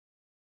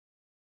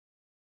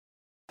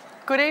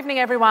Good evening,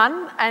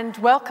 everyone, and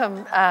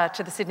welcome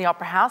to the Sydney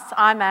Opera House.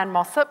 I'm Anne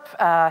Mossop,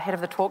 head of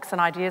the Talks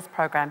and Ideas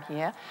program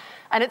here,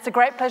 and it's a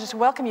great pleasure to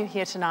welcome you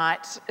here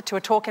tonight to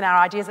a talk in our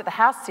Ideas at the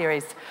House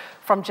series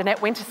from Jeanette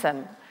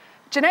Winterson.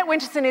 Jeanette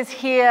Winterson is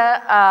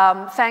here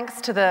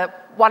thanks to the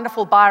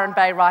wonderful Byron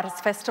Bay Writers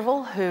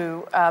Festival,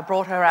 who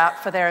brought her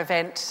out for their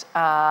event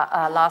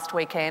last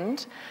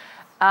weekend.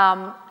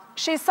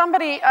 She's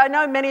somebody, I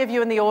know many of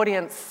you in the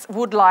audience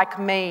would, like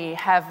me,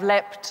 have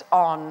leapt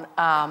on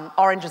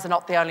Oranges Are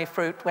Not the Only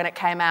Fruit when it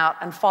came out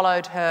and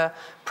followed her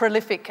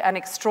prolific and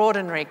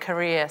extraordinary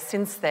career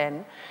since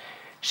then.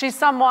 She's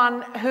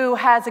someone who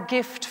has a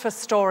gift for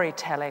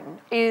storytelling,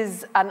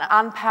 is an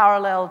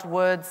unparalleled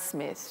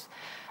wordsmith,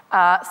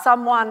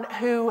 someone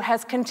who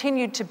has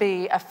continued to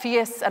be a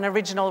fierce and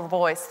original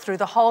voice through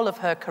the whole of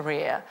her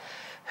career,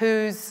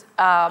 who's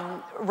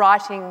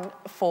writing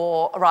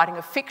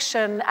of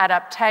fiction,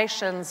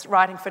 adaptations,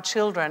 writing for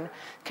children,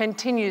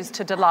 continues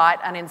to delight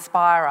and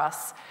inspire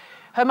us.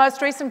 Her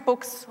most recent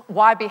books,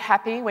 Why Be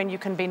Happy When You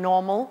Can Be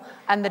Normal,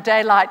 and The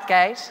Daylight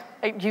Gate,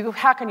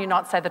 how can you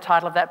not say the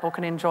title of that book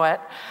and enjoy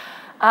it?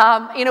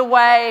 In a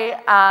way,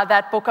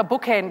 that book, a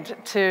bookend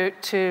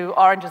to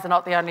Oranges Are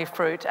Not the Only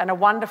Fruit, and a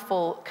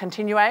wonderful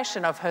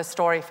continuation of her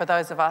story for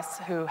those of us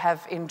who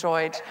have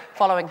enjoyed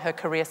following her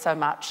career so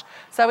much.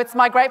 So it's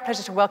my great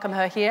pleasure to welcome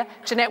her here,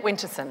 Jeanette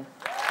Winterson.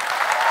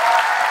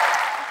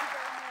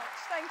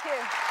 Thank you.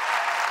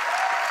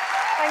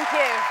 Thank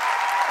you.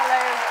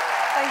 Hello.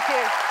 Thank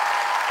you.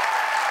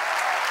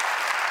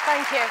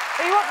 Thank you.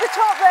 Are you up the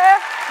top there?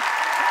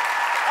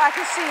 I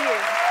can see you.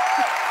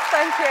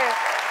 Thank you.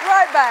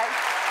 Right back.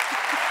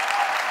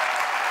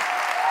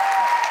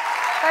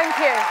 Thank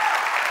you.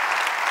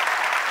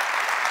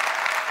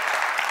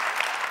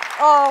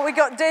 Oh, we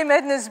got Dame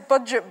Edna's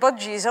budget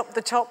budgies up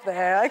the top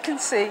there, I can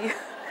see.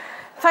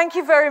 Thank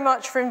you very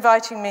much for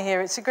inviting me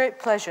here. It's a great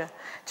pleasure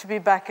to be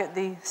back at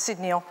the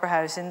Sydney Opera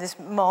House in this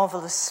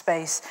marvellous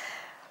space.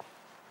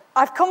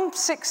 I've come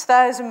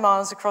 6,000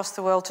 miles across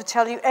the world to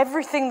tell you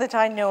everything that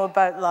I know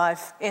about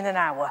life in an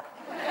hour.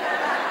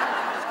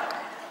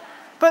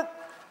 But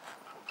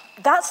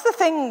that's the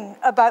thing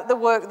about the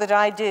work that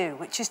I do,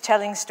 which is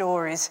telling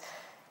stories,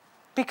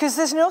 because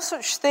there's no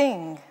such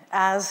thing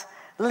as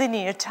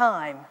linear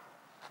time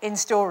in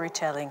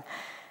storytelling.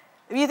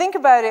 If you think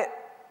about it,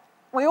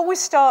 we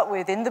always start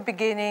with in the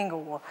beginning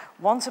or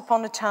once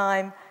upon a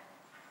time,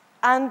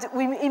 and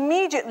we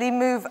immediately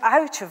move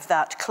out of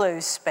that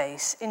closed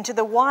space into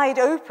the wide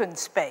open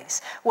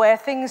space where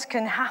things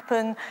can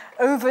happen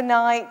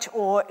overnight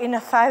or in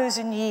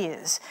 1,000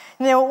 years.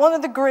 You know, one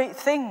of the great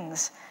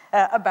things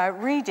about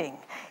reading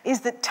is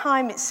that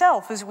time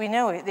itself, as we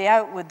know it, the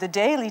outward, the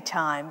daily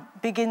time,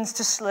 begins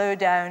to slow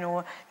down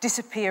or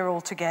disappear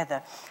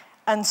altogether.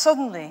 And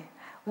suddenly,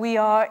 we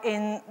are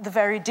in the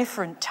very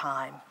different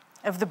time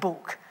of the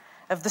book,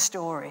 of the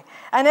story.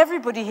 And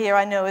everybody here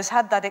I know has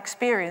had that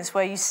experience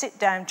where you sit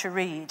down to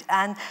read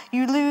and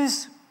you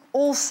lose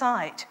all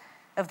sight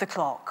of the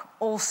clock,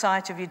 all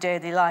sight of your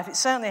daily life. It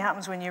certainly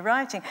happens when you're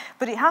writing,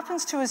 but it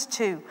happens to us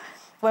too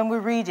when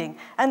we're reading.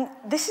 And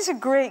this is a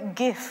great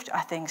gift,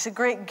 I think. It's a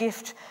great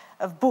gift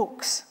of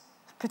books,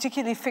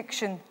 particularly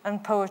fiction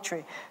and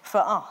poetry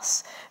for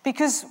us.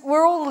 Because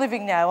we're all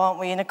living now, aren't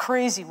we, in a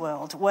crazy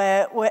world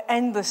where we're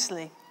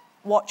endlessly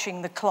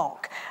watching the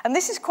clock. And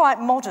this is quite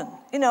modern.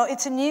 You know,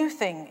 it's a new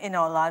thing in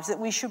our lives that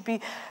we should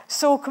be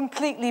so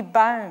completely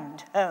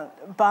bound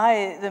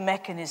by the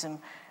mechanism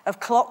of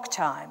clock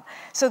time,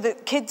 so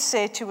that kids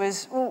say to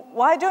us, well,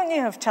 why don't you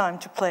have time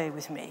to play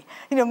with me?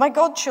 You know, my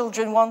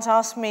godchildren once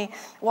asked me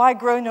why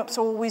grown-ups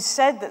always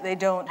said that they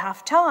don't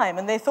have time,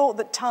 and they thought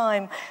that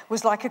time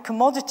was like a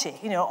commodity,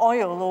 you know,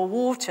 oil or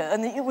water,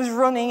 and that it was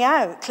running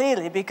out,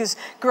 clearly, because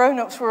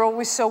grown-ups were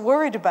always so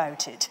worried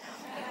about it.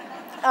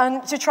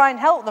 And to try and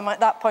help them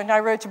at that point, I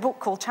wrote a book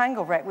called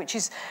Tangle Wreck, which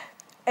is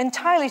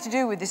entirely to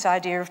do with this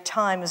idea of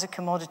time as a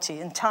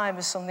commodity and time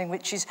as something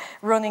which is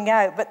running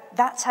out. But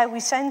that's how we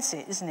sense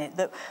it, isn't it?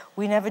 That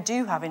we never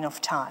do have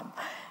enough time.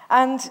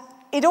 And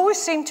it always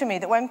seemed to me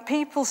that when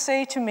people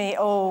say to me,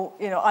 oh,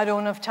 you know, I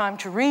don't have time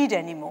to read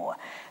anymore,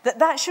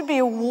 that should be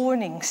a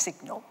warning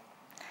signal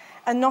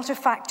and not a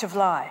fact of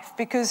life.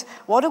 Because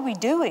what are we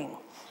doing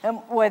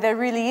where there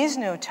really is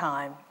no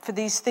time for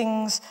these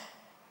things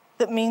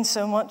that mean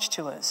so much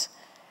to us?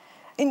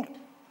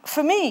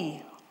 For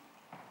me,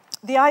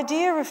 the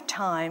idea of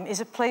time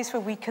is a place where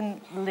we can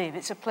live.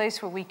 It's a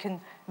place where we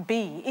can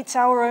be. It's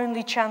our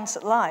only chance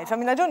at life. I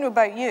mean, I don't know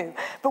about you,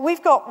 but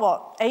we've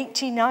got,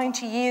 80,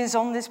 90 years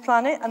on this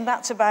planet, and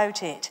that's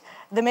about it.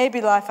 There may be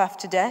life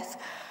after death,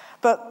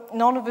 but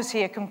none of us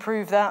here can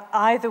prove that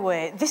either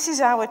way. This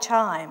is our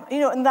time. You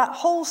know, and that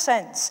whole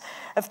sense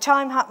of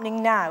time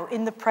happening now,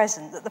 in the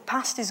present, that the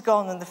past is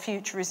gone and the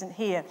future isn't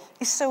here,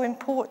 is so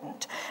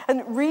important.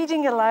 And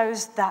reading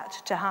allows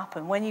that to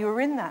happen. When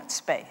you're in that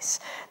space,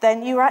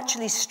 then you're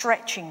actually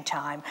stretching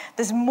time.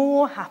 There's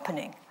more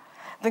happening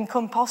than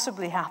can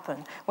possibly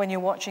happen when you're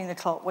watching the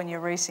clock, when you're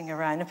racing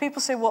around. And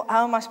people say, well,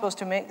 how am I supposed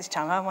to make this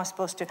time? How am I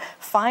supposed to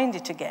find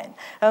it again?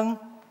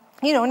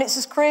 You know, and it's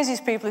as crazy as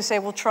people who say,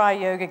 well, try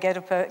yoga, get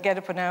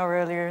up an hour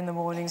earlier in the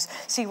mornings,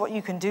 see what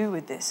you can do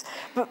with this.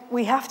 But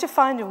we have to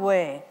find a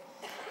way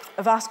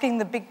of asking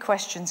the big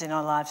questions in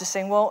our lives, of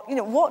saying, well, you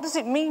know, what does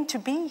it mean to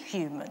be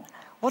human?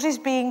 What is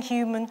being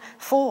human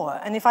for?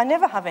 And if I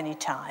never have any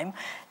time,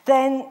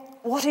 then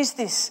what is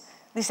this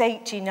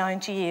 80,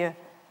 90-year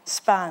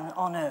span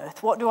on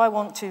Earth? What do I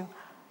want to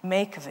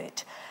make of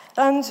it?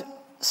 And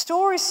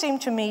stories seem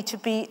to me to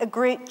be a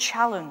great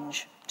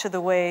challenge to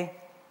the way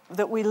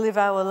that we live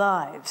our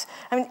lives.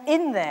 I mean,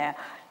 in there,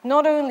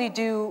 not only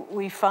do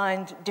we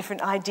find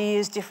different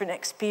ideas, different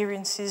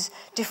experiences,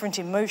 different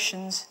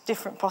emotions,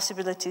 different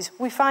possibilities,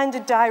 we find a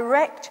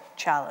direct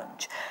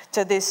challenge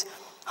to this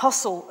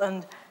hustle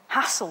and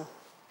hassle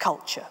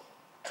culture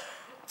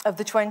of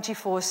the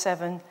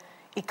 24/7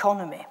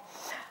 economy.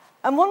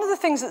 And one of the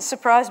things that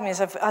surprised me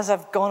as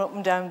I've gone up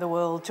and down the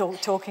world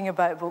talking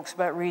about books,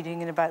 about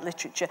reading and about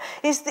literature,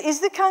 is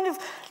the kind of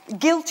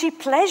guilty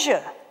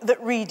pleasure that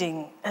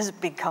reading has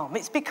become.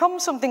 It's become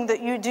something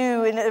that you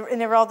do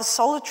in a rather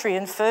solitary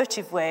and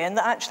furtive way, and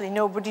that actually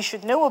nobody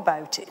should know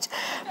about it,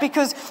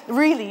 because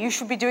really you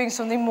should be doing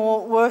something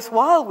more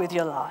worthwhile with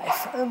your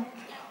life.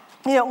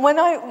 You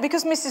know,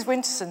 because Mrs.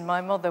 Winterson,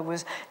 my mother,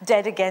 was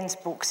dead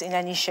against books in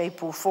any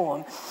shape or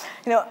form,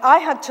 you know, I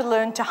had to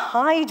learn to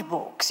hide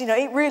books. You know,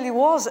 it really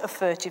was a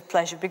furtive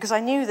pleasure, because I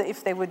knew that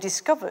if they were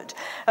discovered,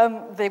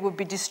 they would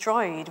be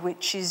destroyed,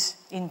 which is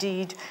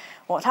indeed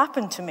what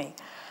happened to me.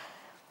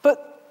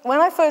 But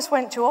when I first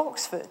went to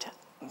Oxford,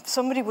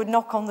 somebody would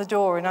knock on the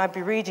door and I'd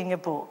be reading a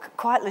book,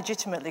 quite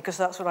legitimately, because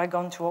that's what I'd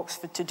gone to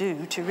Oxford to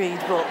do, to read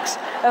books.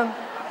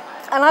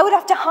 And I would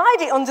have to hide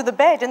it under the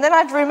bed. And then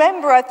I'd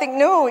remember, I'd think,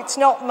 no, it's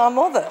not my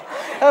mother.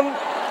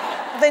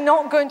 They're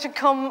not going to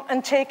come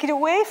and take it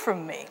away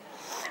from me.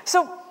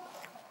 So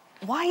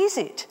why is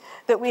it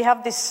that we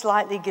have this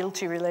slightly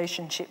guilty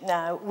relationship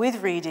now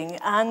with reading,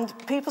 and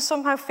people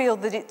somehow feel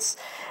that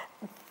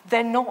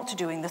they're not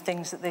doing the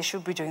things that they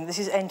should be doing? This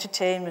is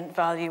entertainment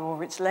value,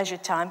 or it's leisure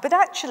time. But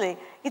actually,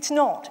 it's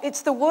not.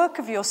 It's the work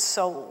of your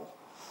soul.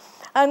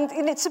 And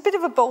it's a bit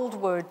of a bold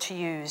word to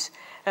use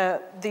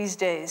these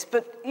days,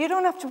 but you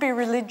don't have to be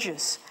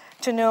religious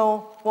to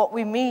know what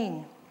we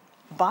mean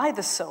by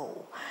the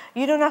soul.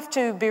 You don't have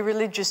to be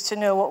religious to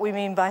know what we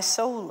mean by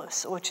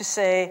soulless, or to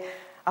say,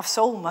 I've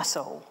sold my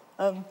soul,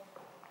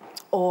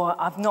 or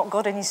I've not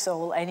got any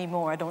soul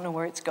anymore, I don't know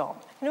where it's gone.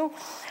 You know,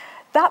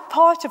 that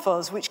part of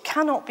us which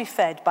cannot be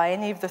fed by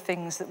any of the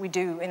things that we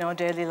do in our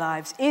daily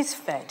lives is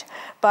fed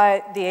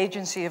by the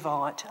agency of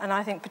art, and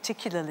I think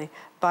particularly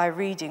by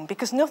reading,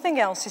 because nothing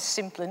else is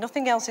simpler,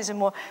 nothing else is a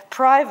more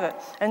private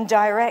and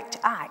direct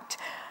act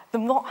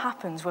than what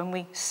happens when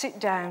we sit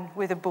down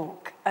with a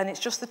book and it's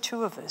just the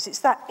two of us. It's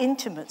that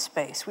intimate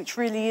space which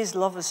really is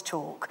lovers'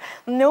 talk.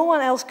 No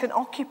one else can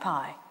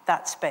occupy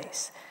that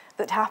space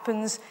that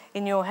happens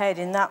in your head,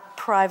 in that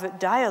private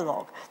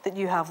dialogue that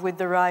you have with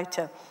the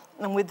writer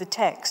and with the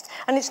text.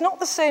 And it's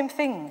not the same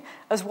thing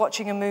as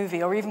watching a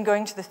movie or even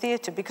going to the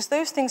theatre, because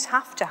those things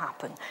have to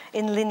happen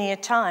in linear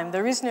time.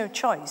 There is no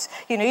choice.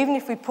 You know, even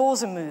if we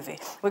pause a movie,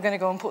 we're going to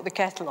go and put the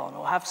kettle on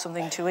or have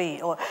something to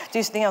eat or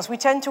do something else. We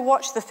tend to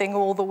watch the thing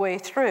all the way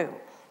through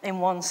in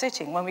one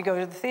sitting. When we go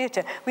to the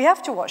theatre, we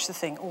have to watch the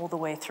thing all the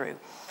way through.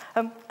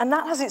 And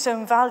that has its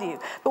own value.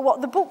 But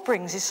what the book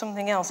brings is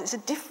something else. It's a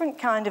different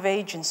kind of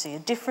agency, a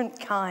different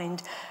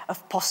kind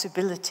of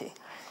possibility.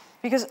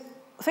 Because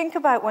think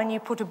about when you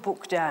put a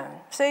book down.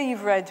 Say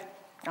you've read,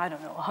 I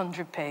don't know,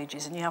 100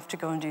 pages and you have to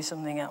go and do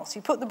something else.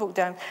 You put the book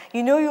down,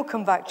 you know you'll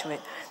come back to it,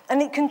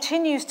 and it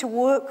continues to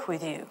work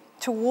with you,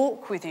 to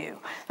walk with you.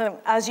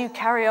 As you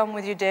carry on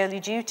with your daily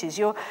duties,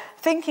 you're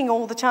thinking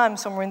all the time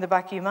somewhere in the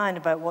back of your mind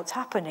about what's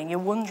happening. You're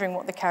wondering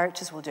what the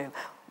characters will do,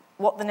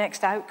 what the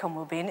next outcome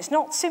will be. And it's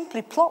not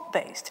simply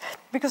plot-based,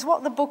 because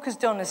what the book has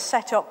done is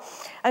set up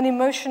an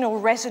emotional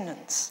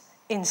resonance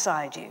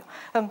inside you,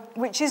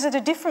 which is at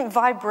a different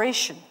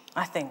vibration,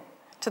 I think,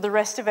 to the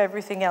rest of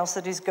everything else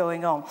that is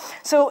going on.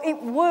 So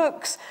it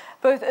works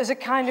both as a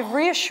kind of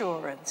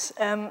reassurance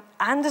and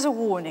as a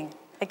warning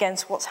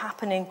against what's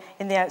happening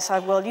in the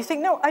outside world. You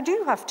think, no, I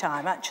do have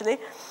time, actually.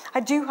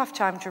 I do have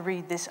time to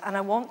read this, and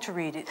I want to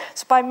read it.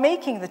 So by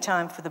making the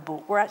time for the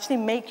book, we're actually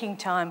making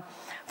time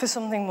for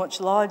something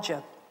much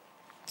larger,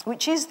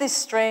 which is this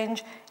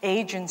strange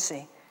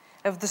agency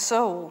of the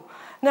soul.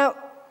 Now,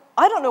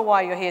 I don't know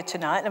why you're here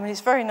tonight. I mean,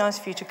 it's very nice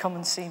for you to come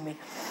and see me.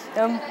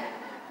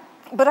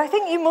 But I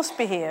think you must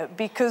be here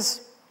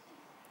because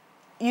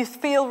you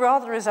feel,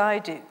 rather as I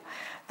do,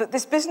 that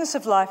this business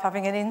of life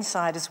having an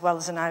inside as well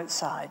as an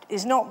outside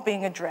is not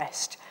being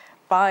addressed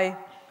by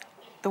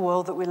the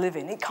world that we live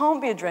in. It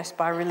can't be addressed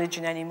by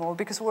religion anymore,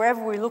 because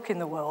wherever we look in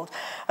the world,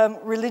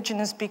 religion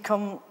has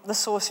become the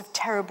source of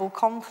terrible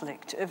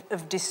conflict,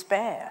 of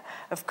despair,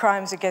 of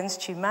crimes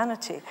against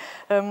humanity,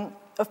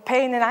 of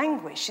pain and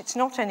anguish. It's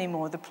not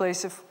anymore the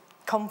place of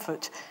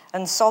comfort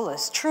and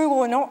solace, true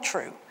or not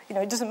true. You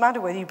know, it doesn't matter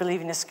whether you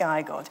believe in a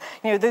sky god.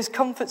 You know, those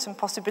comforts and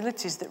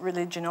possibilities that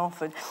religion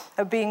offered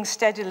are being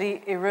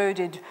steadily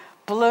eroded,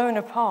 blown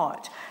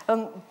apart.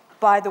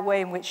 by the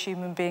way in which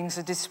human beings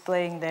are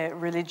displaying their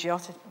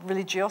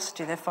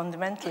religiosity, their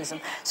fundamentalism.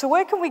 So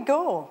where can we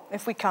go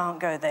if we can't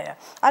go there?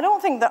 I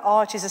don't think that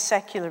art is a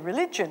secular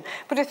religion,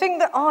 but I think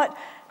that art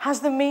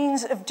has the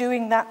means of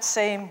doing that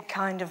same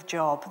kind of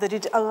job, that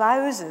it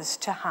allows us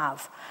to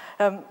have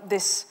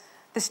this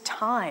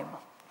time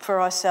for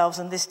ourselves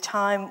and this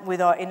time with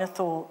our inner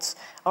thoughts,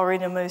 our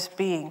innermost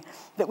being,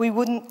 that we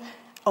wouldn't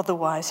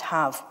otherwise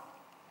have.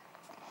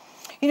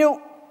 You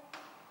know,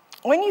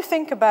 when you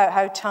think about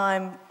how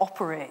time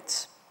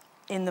operates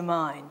in the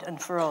mind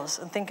and for us,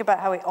 and think about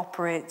how it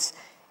operates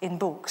in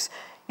books,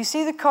 you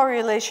see the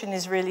correlation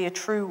is really a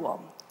true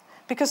one.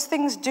 Because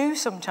things do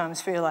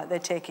sometimes feel like they're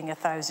taking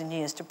 1,000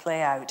 years to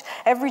play out.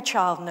 Every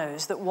child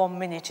knows that 1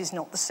 minute is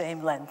not the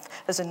same length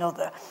as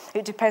another.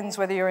 It depends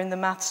whether you're in the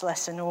maths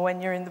lesson or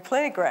when you're in the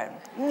playground.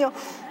 You know,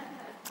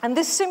 and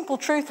this simple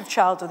truth of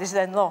childhood is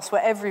then lost,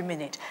 where every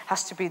minute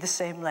has to be the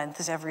same length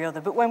as every other.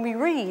 But when we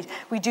read,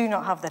 we do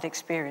not have that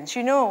experience.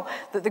 You know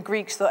that the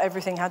Greeks thought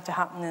everything had to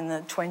happen in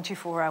the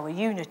 24-hour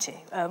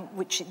unity,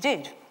 which it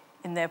did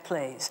in their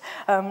plays.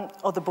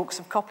 Other books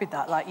have copied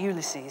that, like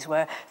Ulysses,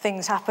 where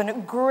things happen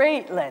at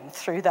great length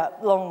through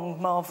that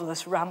long,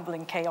 marvelous,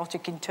 rambling,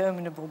 chaotic,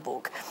 interminable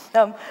book.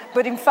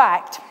 But in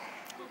fact,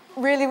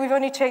 really, we've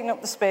only taken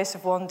up the space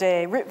of 1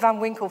 day. Rip Van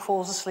Winkle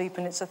falls asleep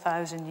and it's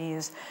 1,000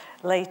 years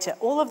later.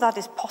 All of that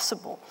is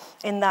possible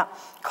in that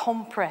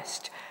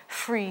compressed,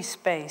 free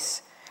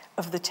space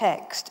of the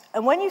text.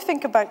 And when you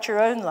think about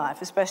your own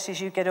life, especially as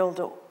you get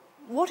older,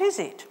 what is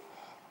it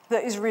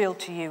that is real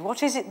to you?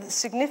 What is it that's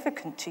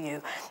significant to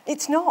you?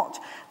 It's not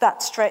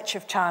that stretch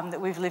of time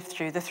that we've lived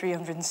through, the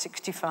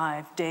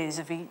 365 days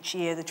of each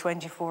year, the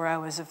 24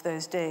 hours of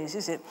those days,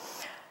 is it?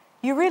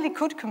 You really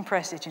could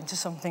compress it into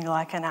something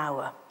like an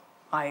hour,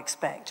 I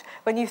expect.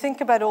 When you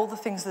think about all the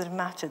things that have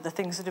mattered, the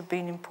things that have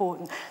been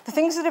important, the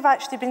things that have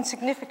actually been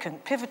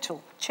significant,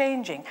 pivotal,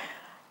 changing,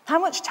 how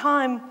much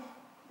time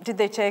did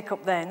they take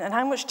up then, and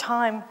how much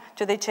time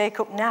do they take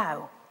up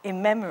now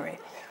in memory?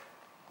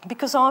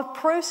 Because our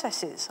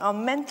processes, our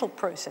mental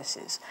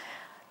processes,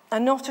 are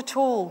not at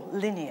all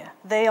linear.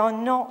 They are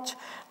not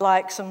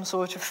like some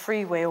sort of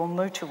freeway or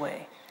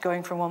motorway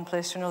going from one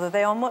place to another.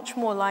 They are much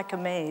more like a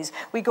maze.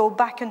 We go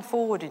back and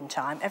forward in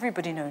time.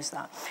 Everybody knows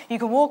that. You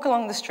can walk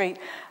along the street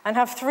and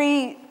have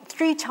three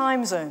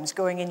time zones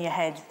going in your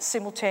head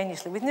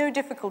simultaneously with no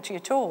difficulty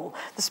at all.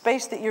 The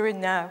space that you're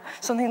in now,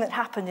 something that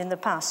happened in the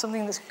past,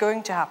 something that's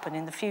going to happen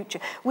in the future.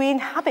 We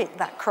inhabit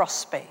that cross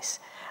space.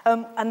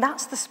 And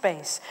that's the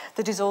space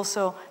that is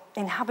also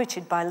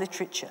inhabited by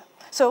literature.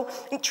 So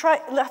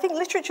I think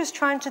literature is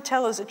trying to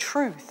tell us a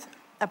truth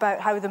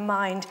about how the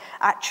mind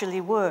actually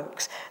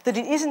works, that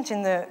it isn't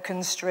in the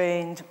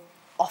constrained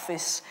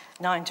office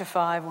 9 to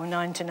 5 or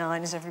 9 to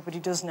 9, as everybody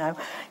does now,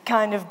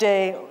 kind of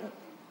day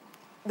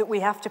that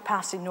we have to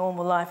pass in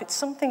normal life. It's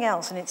something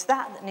else, and it's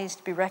that needs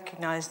to be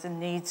recognized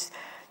and needs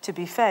to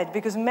be fed,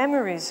 because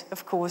memories,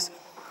 of course,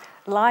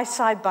 lie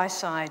side by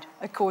side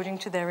according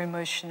to their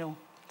emotional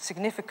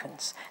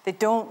significance. They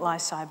don't lie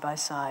side by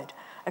side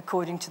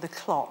according to the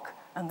clock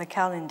and the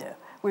calendar.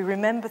 We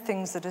remember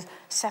things that are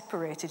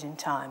separated in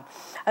time.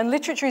 And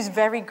literature is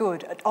very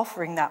good at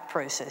offering that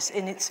process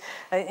in its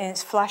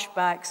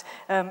flashbacks,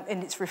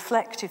 in its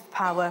reflective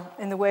power,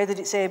 in the way that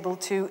it's able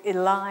to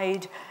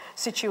elide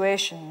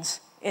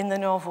situations in the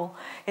novel,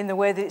 in the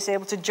way that it's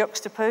able to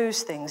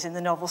juxtapose things in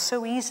the novel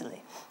so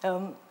easily.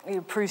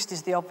 Proust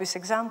is the obvious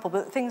example,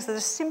 but things that are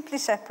simply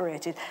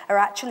separated are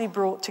actually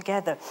brought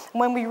together. And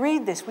when we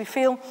read this, we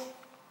feel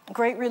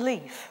great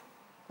relief.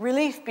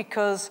 Relief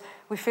because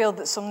we feel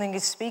that something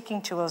is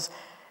speaking to us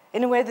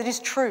in a way that is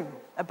true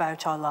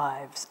about our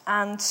lives.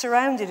 And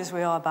surrounded as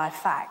we are by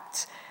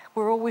facts,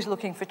 we're always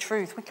looking for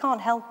truth. We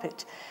can't help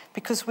it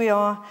because we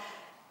are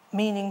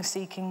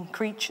meaning-seeking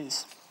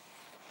creatures.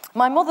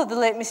 My mother, the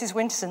late Mrs.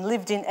 Winterson,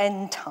 lived in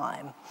end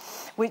time,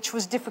 which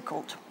was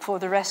difficult for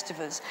the rest of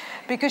us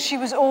because she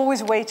was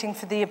always waiting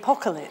for the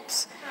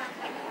apocalypse.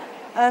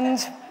 And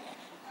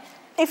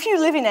if you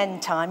live in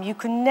end time, you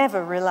can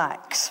never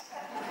relax.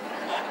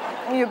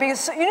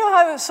 Because you know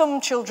how some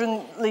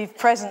children leave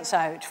presents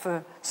out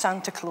for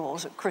Santa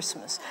Claus at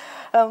Christmas?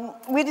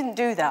 We didn't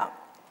do that.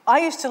 I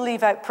used to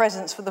leave out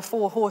presents for the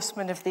 4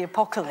 horsemen of the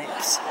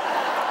apocalypse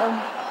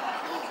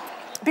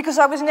because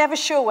I was never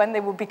sure when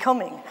they would be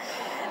coming.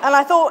 And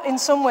I thought in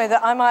some way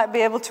that I might be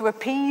able to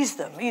appease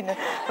them,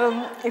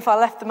 if I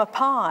left them a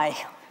pie.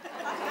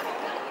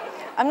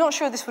 I'm not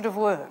sure this would have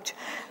worked.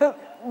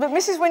 But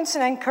Mrs.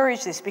 Winterson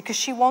encouraged this because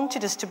she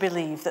wanted us to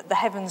believe that the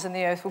heavens and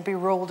the earth would be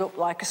rolled up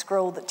like a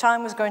scroll, that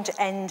time was going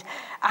to end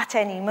at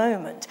any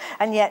moment.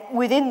 And yet,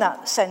 within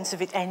that sense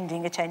of it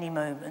ending at any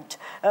moment,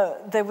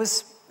 there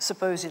was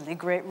supposedly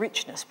great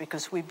richness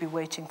because we'd be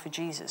waiting for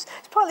Jesus.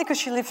 It's partly because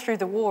she lived through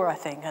the war, I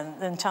think,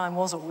 and time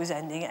was always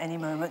ending at any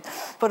moment.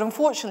 But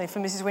unfortunately for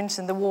Mrs.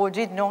 Winterson, the war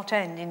did not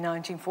end in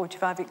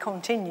 1945. It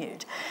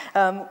continued,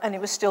 and it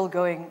was still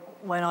going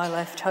when I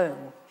left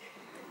home.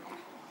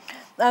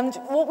 And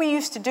what we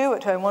used to do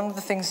at home, one of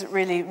the things that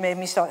really made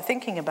me start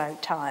thinking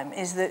about time,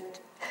 is that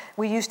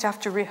we used to have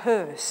to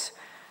rehearse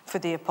for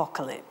the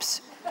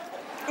apocalypse.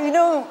 You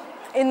know,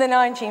 in the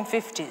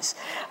 1950s,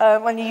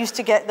 when you used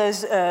to get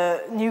those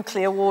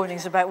nuclear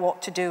warnings about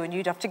what to do, and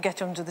you'd have to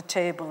get under the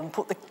table and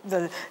put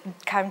the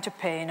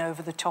counterpane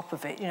over the top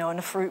of it, you know, and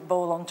a fruit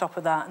bowl on top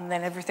of that, and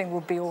then everything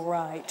would be all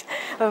right.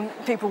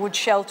 People would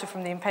shelter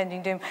from the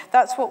impending doom.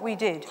 That's what we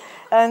did.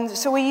 And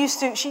so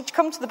she'd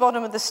come to the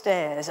bottom of the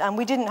stairs, and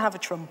we didn't have a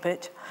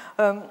trumpet,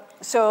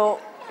 so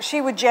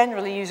she would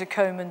generally use a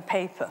comb and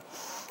paper,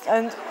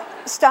 and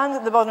stand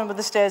at the bottom of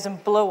the stairs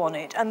and blow on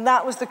it, and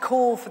that was the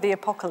call for the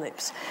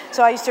apocalypse.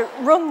 So I used to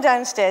run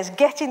downstairs,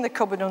 get in the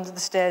cupboard under the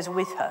stairs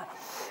with her,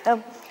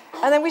 and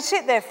then we'd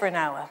sit there for an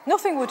hour.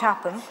 Nothing would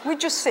happen.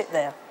 We'd just sit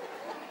there.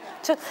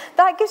 So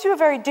that gives you a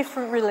very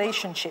different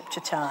relationship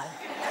to time.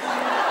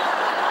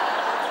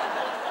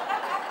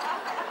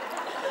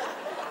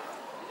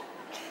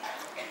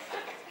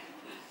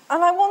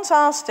 And I once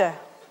asked her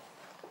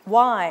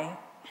why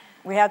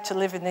we had to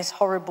live in this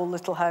horrible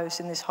little house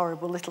in this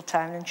horrible little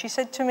town. And she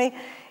said to me,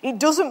 "It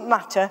doesn't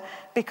matter,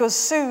 because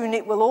soon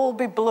it will all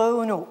be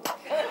blown up."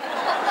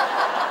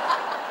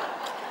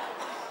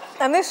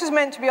 And this was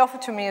meant to be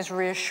offered to me as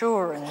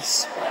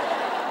reassurance.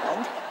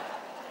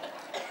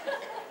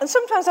 And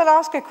sometimes I'd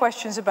ask her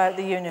questions about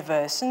the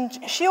universe.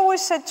 And she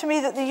always said to me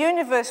that the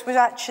universe was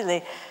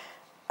actually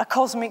a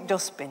cosmic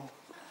dustbin.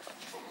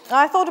 And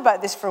I thought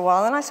about this for a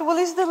while, and I said, well,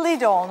 is the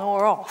lid on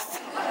or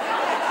off?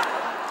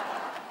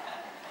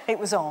 It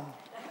was on.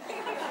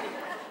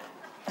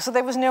 So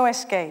there was no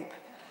escape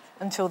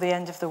until the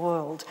end of the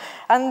world.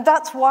 And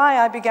that's why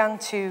I began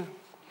to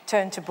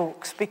turn to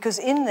books, because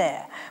in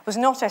there was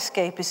not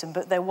escapism,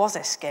 but there was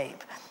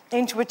escape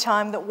into a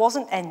time that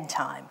wasn't end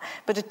time,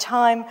 but a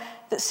time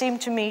that seemed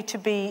to me to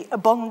be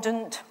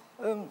abundant,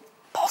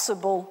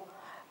 possible,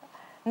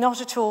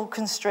 not at all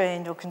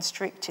constrained or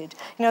constricted.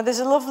 You know, there's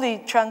a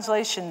lovely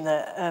translation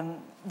that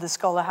the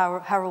scholar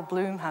Harold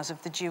Bloom has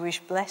of the Jewish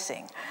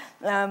blessing.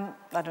 I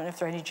don't know if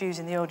there are any Jews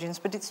in the audience,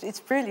 but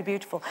it's really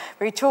beautiful,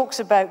 where he talks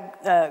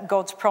about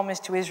God's promise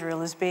to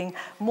Israel as being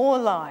more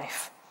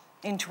life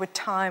into a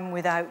time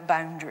without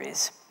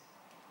boundaries.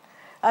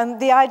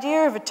 And the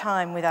idea of a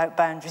time without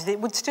boundaries,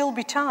 it would still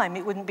be time,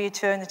 it wouldn't be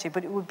eternity,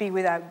 but it would be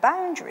without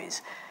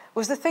boundaries,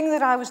 was the thing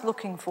that I was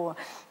looking for,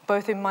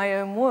 both in my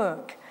own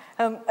work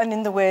and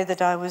in the way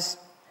that I was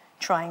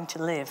trying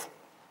to live.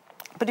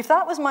 But if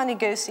that was my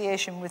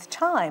negotiation with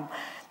time,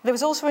 there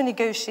was also a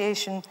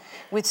negotiation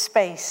with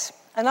space.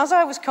 And as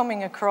I was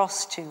coming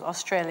across to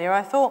Australia,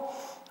 I thought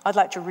I'd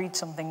like to read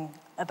something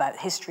about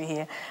history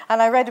here.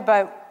 And I read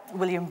about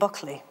William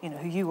Buckley, you know,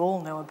 who you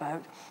all know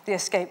about, the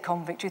escaped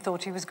convict who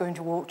thought he was going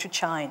to walk to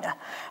China,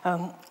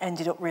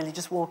 ended up really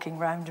just walking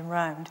round and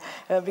round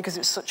because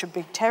it's such a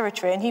big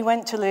territory. And he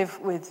went to live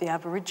with the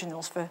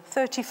Aboriginals for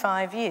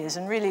 35 years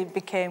and really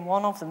became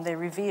one of them. They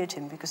revered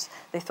him because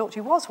they thought he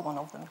was one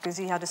of them, because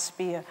he had a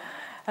spear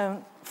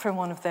from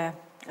one of their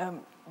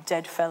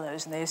dead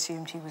fellows, and they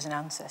assumed he was an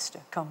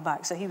ancestor come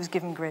back. So he was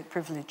given great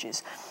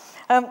privileges.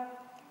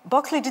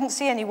 Buckley didn't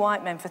see any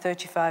white men for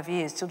 35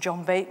 years till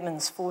John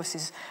Bateman's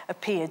forces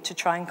appeared to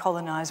try and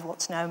colonise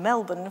what's now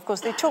Melbourne. And of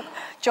course, they took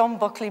John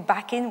Buckley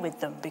back in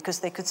with them because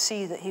they could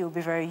see that he would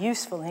be very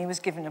useful, and he was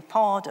given a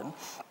pardon.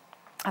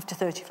 After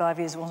 35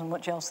 years, there wasn't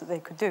much else that they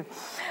could do.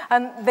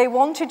 And they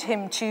wanted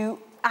him to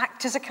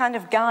act as a kind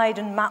of guide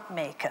and map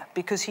maker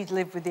because he'd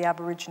lived with the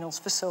Aboriginals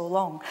for so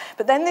long.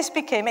 But then this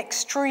became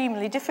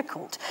extremely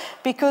difficult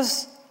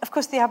because, of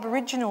course, the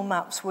Aboriginal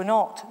maps were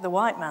not the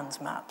white man's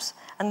maps,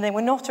 and they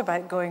were not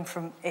about going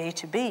from A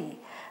to B.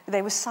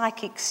 They were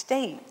psychic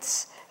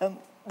states.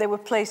 They were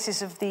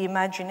places of the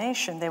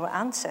imagination. They were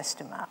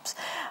ancestor maps.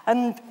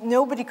 And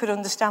nobody could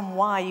understand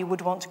why you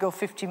would want to go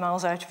 50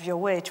 miles out of your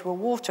way to a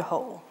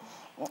waterhole,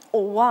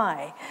 or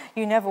why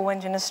you never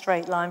went in a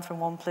straight line from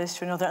one place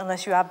to another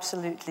unless you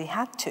absolutely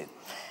had to.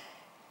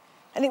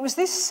 And it was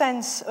this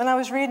sense, when I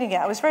was reading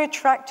it, I was very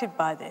attracted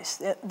by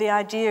this, the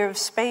idea of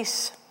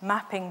space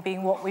mapping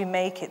being what we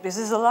make it. There's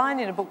a line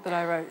in a book that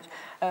I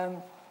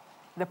wrote,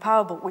 The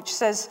Power Book, which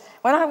says,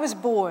 when I was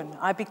born,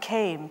 I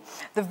became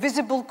the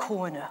visible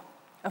corner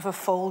of a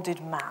folded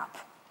map.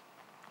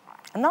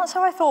 And that's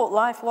how I thought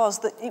life was,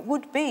 that it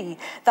would be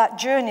that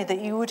journey that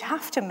you would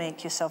have to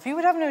make yourself. You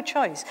would have no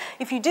choice.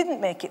 If you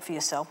didn't make it for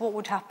yourself, what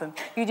would happen?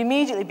 You'd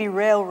immediately be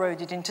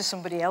railroaded into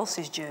somebody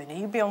else's journey.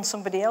 You'd be on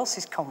somebody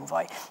else's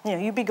convoy. You know,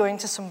 you'd be going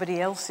to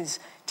somebody else's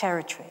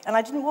territory. And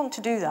I didn't want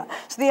to do that.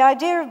 So the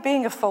idea of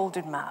being a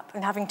folded map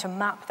and having to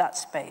map that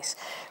space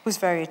was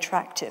very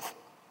attractive.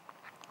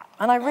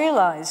 And I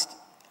realized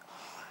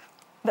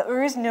that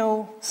there is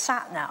no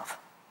sat-nav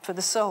for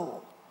the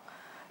soul.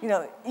 You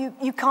know,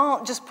 you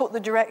can't just put the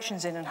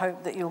directions in and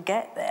hope that you'll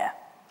get there.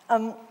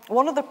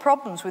 One of the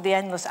problems with the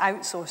endless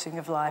outsourcing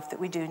of life that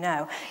we do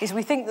now is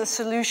we think the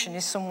solution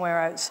is somewhere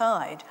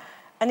outside,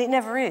 and it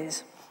never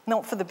is.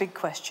 Not for the big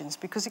questions,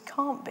 because it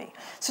can't be.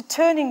 So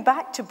turning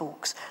back to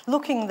books,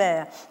 looking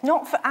there,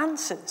 not for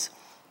answers,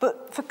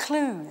 but for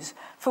clues,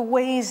 for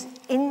ways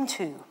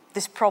into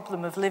this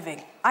problem of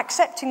living,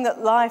 accepting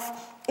that life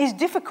is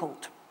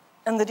difficult,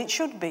 and that it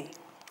should be,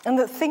 and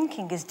that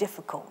thinking is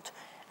difficult,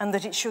 and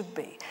that it should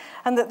be,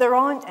 and that there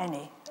aren't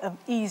any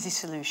easy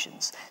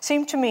solutions.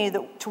 Seemed to me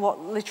that to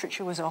what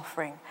literature was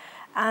offering,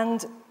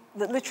 and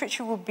that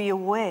literature would be a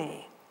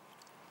way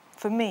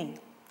for me,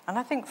 and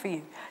I think for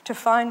you, to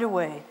find a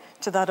way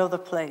to that other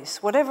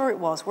place, whatever it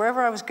was,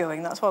 wherever I was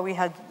going. That's why we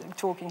had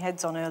Talking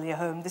Heads on earlier,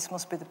 home, this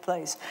must be the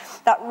place.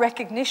 That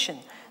recognition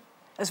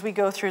as we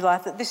go through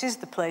life that this is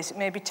the place. It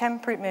may be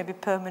temporary, it may be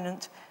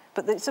permanent,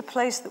 but it's a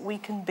place that we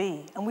can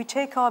be. And we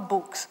take our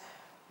books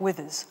with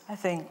us, I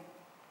think.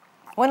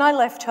 When I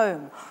left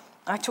home,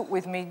 I took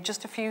with me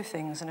just a few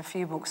things and a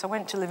few books. I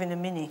went to live in a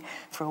mini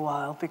for a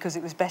while because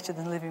it was better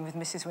than living with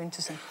Mrs.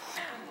 Winterson.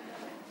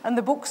 And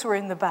the books were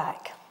in the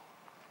back.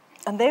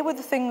 And they were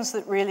the things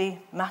that really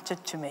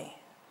mattered to me.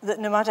 That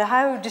no matter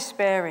how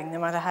despairing, no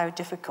matter how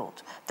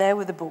difficult, there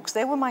were the books.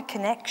 They were my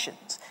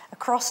connections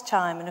across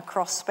time and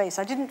across space.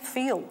 I didn't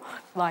feel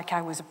like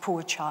I was a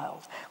poor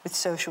child with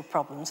social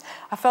problems.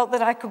 I felt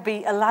that I could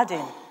be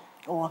Aladdin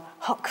or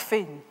Huck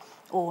Finn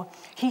or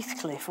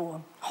Heathcliff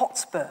or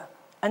Hotspur.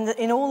 And that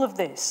in all of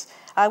this,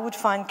 I would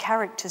find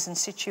characters and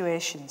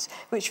situations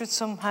which would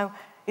somehow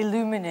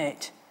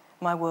illuminate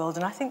my world.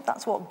 And I think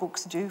that's what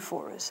books do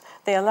for us.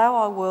 They allow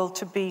our world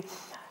to be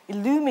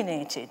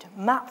illuminated,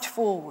 mapped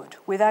forward,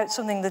 without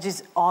something that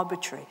is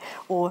arbitrary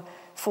or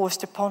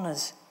forced upon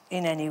us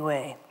in any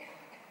way.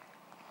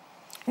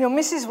 You know,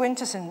 Mrs.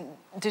 Winterson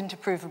didn't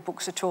approve of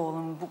books at all,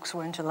 and books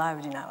weren't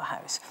allowed in our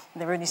house.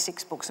 There were only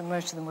 6 books, and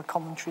most of them were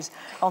commentaries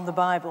on the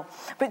Bible.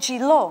 But she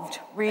loved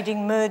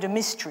reading murder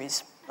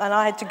mysteries. And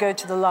I had to go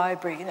to the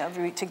library,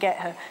 every week to get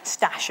her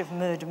stash of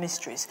murder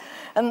mysteries.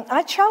 And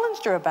I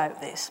challenged her about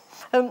this.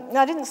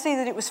 I didn't see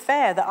that it was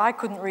fair that I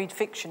couldn't read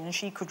fiction and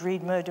she could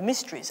read murder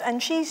mysteries.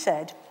 And she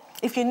said,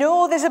 if you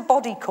know there's a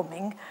body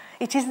coming,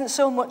 it isn't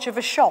so much of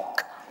a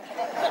shock.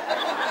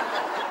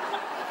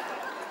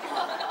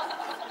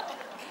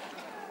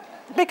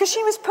 Because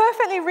she was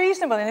perfectly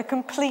reasonable in a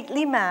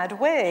completely mad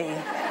way.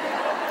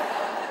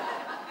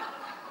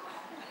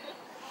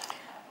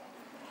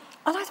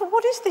 And I thought,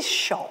 what is this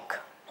shock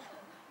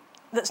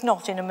that's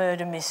not in a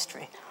murder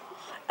mystery?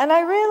 And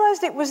I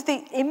realized it was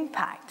the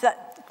impact,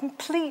 that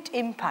complete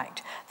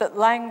impact that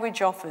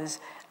language offers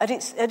at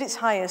its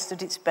highest,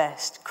 at its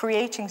best,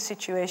 creating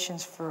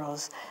situations for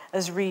us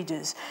as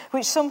readers,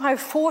 which somehow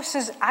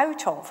forces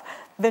out of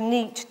the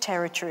neat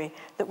territory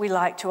that we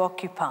like to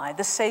occupy,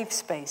 the safe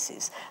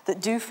spaces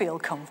that do feel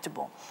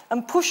comfortable,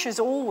 and pushes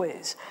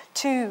always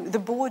to the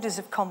borders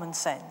of common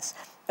sense,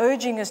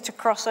 urging us to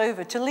cross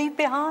over, to leave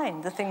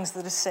behind the things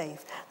that are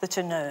safe, that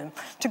are known,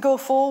 to go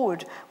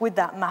forward with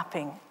that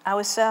mapping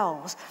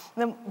ourselves,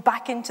 and then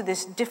back into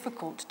this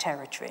difficult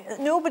territory that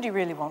nobody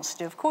really wants to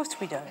do. Of course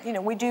we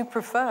don't. We do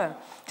prefer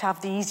to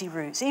have the easy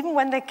routes. Even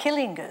when they're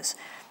killing us,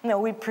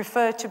 we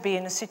prefer to be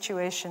in a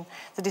situation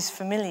that is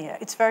familiar.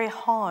 It's very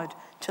hard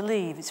to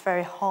leave. It's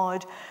very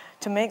hard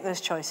to make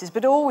those choices.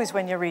 But always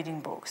when you're reading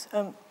books,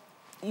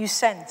 you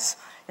sense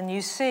and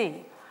you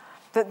see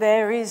that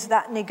there is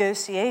that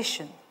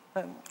negotiation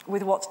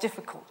with what's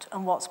difficult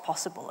and what's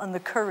possible, and the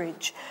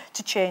courage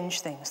to change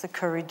things, the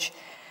courage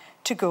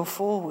to go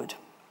forward.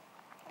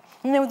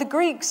 The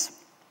Greeks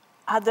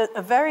had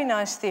a very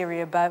nice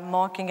theory about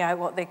marking out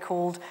what they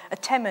called a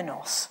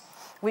temenos,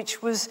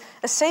 which was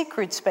a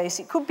sacred space.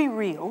 It could be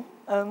real,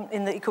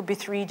 in that it could be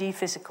 3D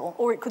physical,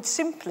 or it could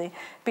simply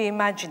be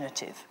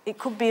imaginative. It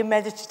could be a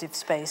meditative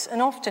space, and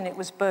often it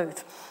was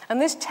both. And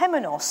this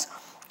temenos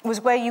was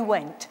where you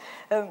went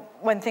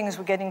when things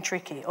were getting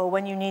tricky, or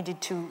when you needed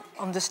to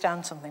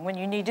understand something, when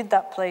you needed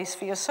that place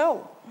for your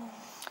soul.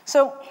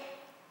 So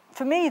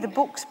for me, the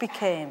books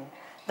became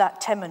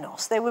that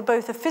temenos. They were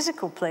both a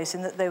physical place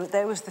in that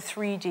there was the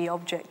 3D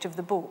object of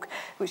the book,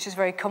 which was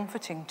very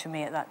comforting to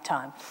me at that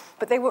time.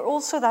 But they were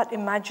also that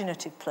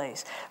imaginative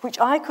place, which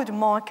I could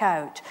mark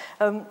out,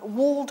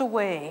 walled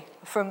away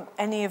from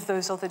any of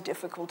those other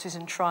difficulties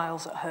and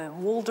trials at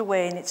home, walled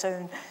away in its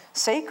own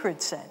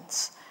sacred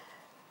sense.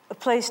 A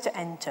place to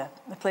enter,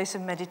 a place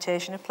of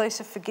meditation, a place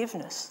of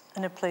forgiveness,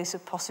 and a place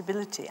of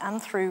possibility,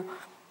 and through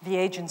the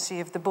agency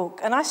of the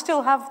book. And I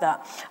still have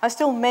that. I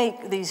still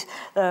make these,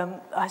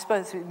 I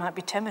suppose it might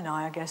be temeni,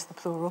 I guess, the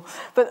plural,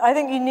 but I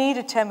think you need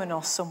a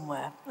temenos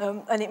somewhere.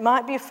 And it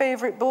might be a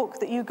favorite book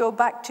that you go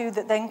back to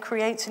that then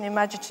creates an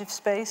imaginative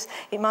space.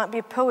 It might be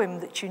a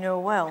poem that you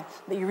know well,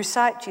 that you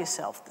recite to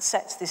yourself, that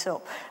sets this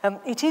up.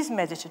 It is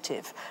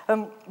meditative,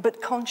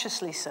 but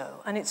consciously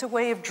so. And it's a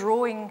way of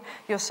drawing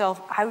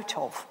yourself out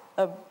of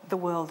the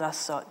world as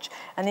such,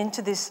 and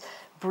into this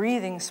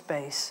breathing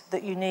space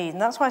that you need. And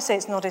that's why I say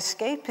it's not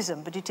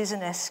escapism, but it is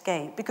an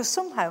escape, because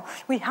somehow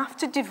we have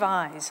to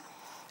devise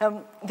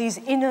these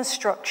inner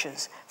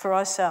structures for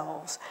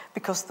ourselves,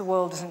 because the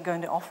world isn't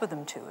going to offer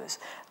them to us.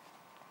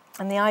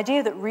 And the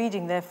idea that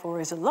reading,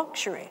 therefore, is a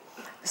luxury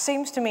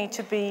seems to me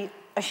to be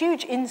a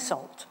huge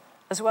insult,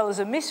 as well as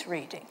a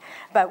misreading,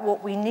 about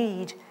what we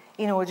need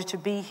in order to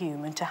be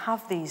human, to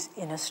have these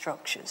inner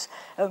structures.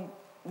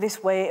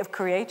 This way of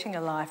creating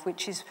a life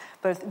which is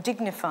both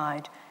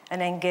dignified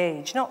and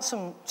engaged, not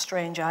some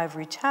strange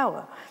ivory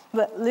tower,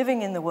 but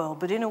living in the world,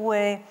 but in a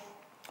way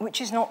which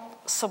is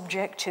not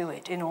subject to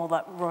it in all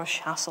that rush,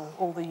 hassle,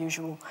 all the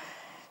usual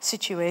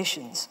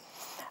situations.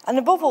 And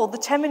above all, the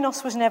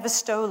Temenos was never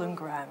stolen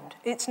ground.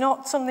 It's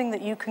not something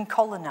that you can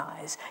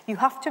colonize. You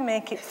have to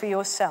make it for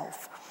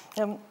yourself.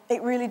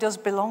 It really does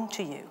belong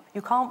to you.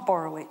 You can't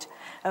borrow it.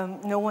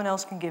 No one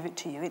else can give it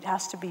to you. It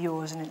has to be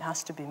yours and it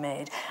has to be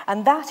made.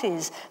 And that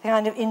is the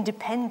kind of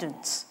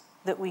independence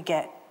that we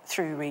get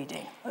through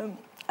reading.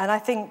 And I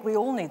think we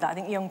all need that. I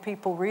think young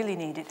people really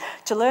need it.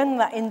 To learn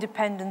that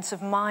independence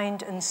of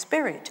mind and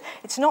spirit.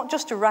 It's not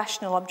just a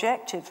rational,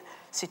 objective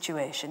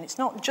situation. It's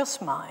not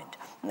just mind.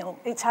 No,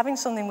 it's having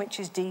something which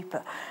is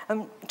deeper.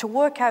 To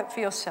work out for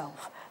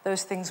yourself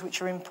those things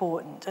which are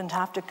important and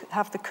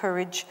have the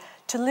courage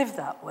to live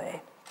that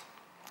way.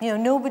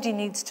 Nobody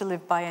needs to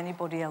live by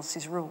anybody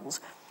else's rules,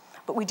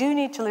 but we do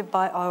need to live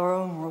by our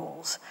own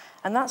rules.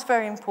 And that's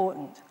very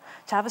important,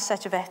 to have a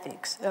set of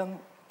ethics,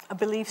 a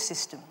belief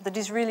system that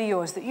is really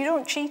yours, that you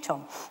don't cheat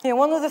on.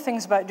 One of the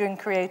things about doing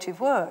creative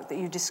work that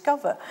you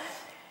discover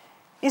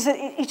is that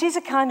it is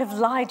a kind of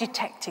lie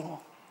detecting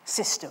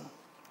system.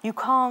 You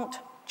can't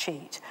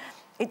cheat.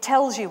 It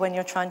tells you when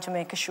you're trying to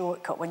make a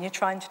shortcut, when you're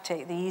trying to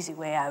take the easy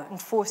way out, and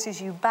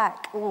forces you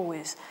back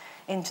always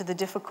into the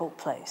difficult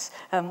place,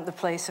 the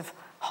place of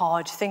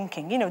hard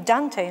thinking.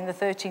 Dante in the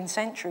 13th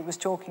century was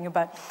talking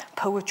about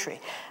poetry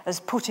as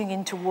putting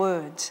into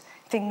words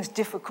things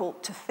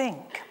difficult to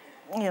think.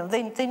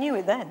 They knew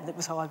it then, it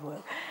was hard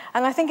work.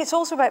 And I think it's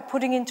also about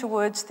putting into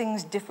words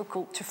things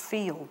difficult to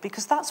feel,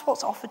 because that's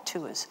what's offered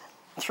to us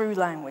through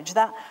language,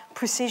 that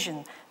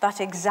precision,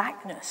 that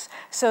exactness,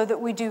 so that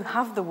we do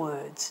have the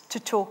words to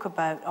talk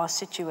about our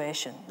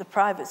situation, the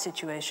private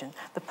situation,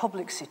 the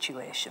public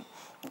situation,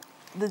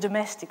 the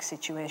domestic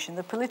situation,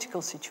 the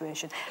political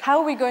situation. How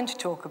are we going to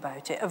talk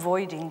about it,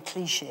 avoiding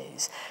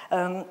cliches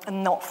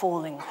and not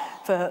falling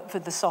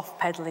for the soft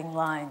peddling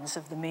lines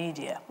of the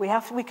media?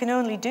 We can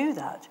only do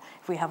that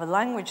if we have a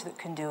language that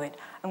can do it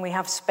and we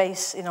have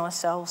space in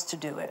ourselves to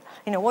do it.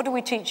 What are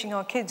we teaching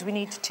our kids? We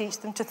need to teach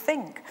them to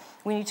think.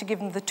 We need to give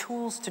them the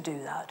tools to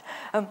do that.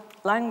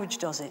 Language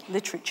does it,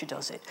 literature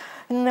does it.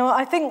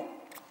 I think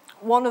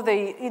one of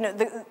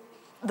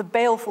the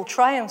baleful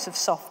triumphs of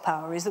soft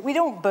power is that we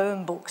don't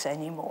burn books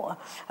anymore,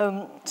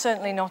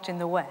 certainly not in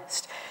the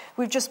West.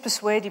 We've just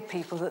persuaded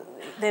people that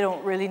they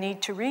don't really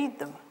need to read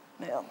them.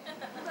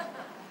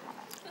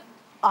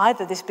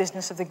 Either this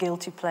business of the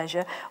guilty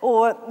pleasure,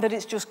 or that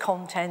it's just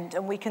content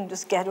and we can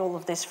just get all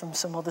of this from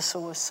some other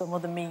source, some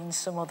other means,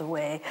 some other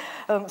way,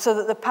 so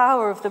that the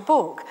power of the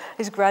book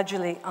is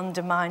gradually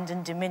undermined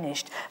and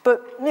diminished.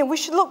 But we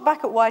should look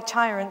back at why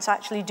tyrants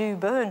actually do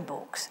burn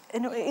books.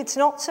 It's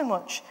not so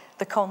much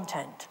the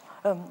content,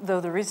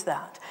 though there is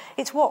that.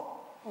 It's what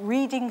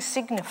reading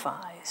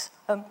signifies,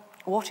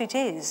 what it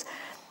is.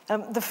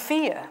 The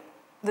fear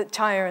that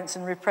tyrants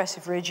and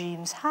repressive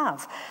regimes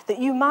have, that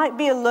you might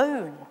be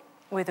alone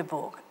with a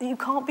book, that you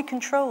can't be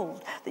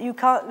controlled,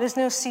 that there's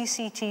no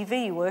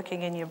CCTV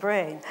working in your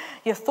brain.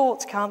 Your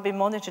thoughts can't be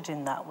monitored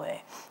in that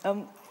way.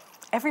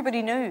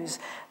 Everybody knows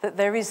that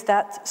there is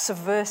that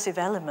subversive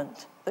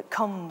element that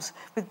comes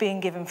with being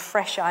given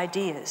fresh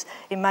ideas,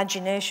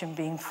 imagination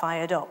being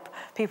fired up,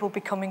 people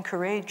becoming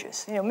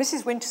courageous.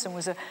 Mrs. Winterson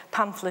was a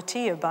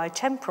pamphleteer by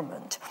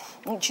temperament,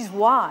 which is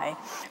why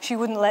she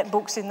wouldn't let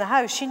books in the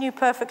house. She knew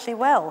perfectly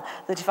well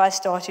that if I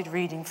started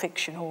reading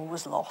fiction, all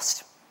was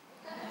lost.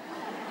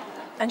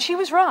 And she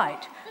was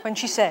right when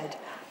she said,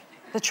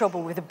 the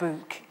trouble with a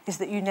book is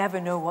that you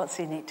never know what's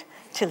in it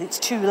till it's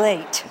too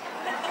late.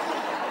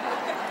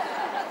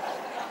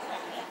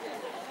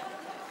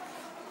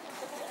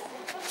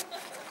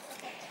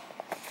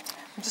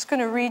 I'm just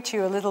going to read to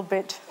you a little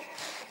bit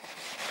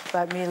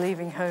about me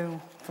leaving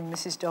home from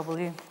Mrs.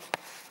 W.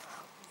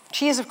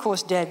 She is, of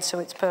course, dead, so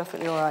it's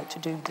perfectly all right to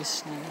do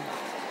this now.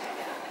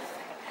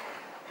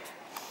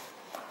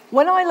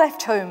 When I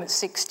left home at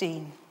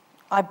 16,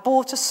 I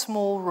bought a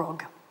small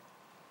rug.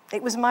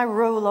 It was my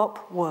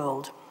roll-up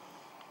world.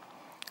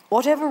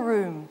 Whatever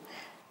room,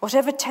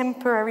 whatever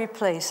temporary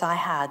place I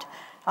had,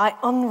 I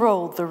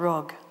unrolled the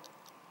rug.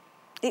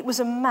 It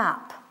was a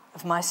map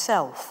of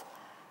myself,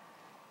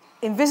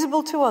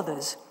 invisible to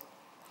others,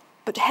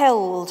 but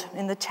held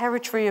in the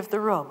territory of the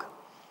rug,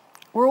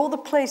 were all the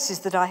places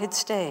that I had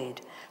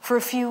stayed for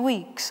a few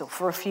weeks or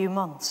for a few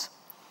months.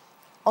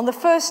 On the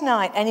first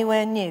night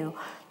anywhere new,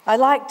 I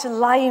liked to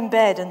lie in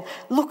bed and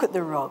look at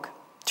the rug,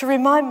 to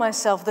remind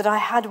myself that I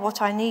had what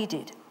I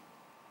needed,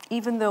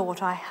 even though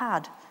what I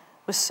had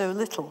was so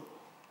little.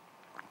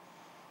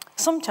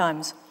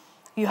 Sometimes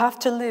you have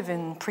to live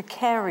in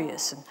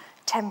precarious and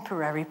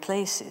temporary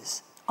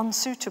places,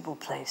 unsuitable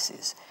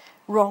places,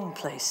 wrong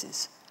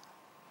places.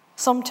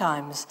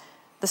 Sometimes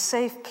the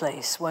safe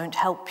place won't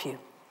help you.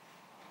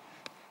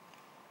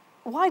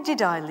 Why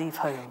did I leave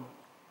home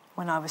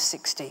when I was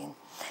 16?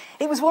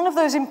 It was one of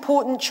those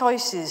important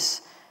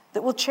choices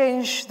that will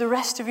change the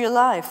rest of your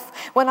life.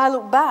 When I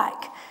look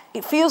back,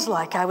 it feels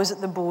like I was at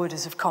the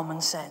borders of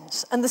common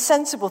sense, and the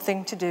sensible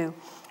thing to do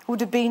would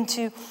have been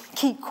to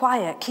keep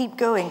quiet, keep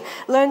going,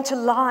 learn to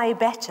lie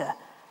better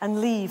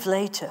and leave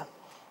later.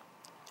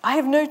 I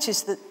have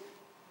noticed that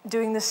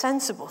doing the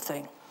sensible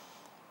thing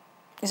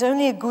is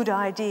only a good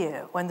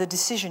idea when the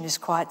decision is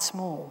quite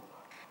small.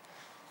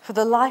 For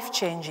the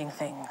life-changing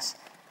things,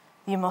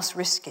 you must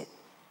risk it.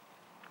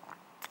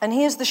 And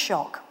here's the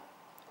shock.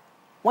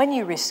 When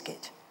you risk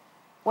it,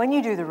 when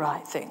you do the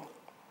right thing,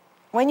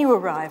 when you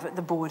arrive at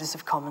the borders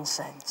of common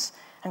sense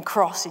and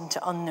cross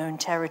into unknown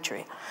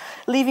territory,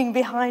 leaving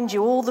behind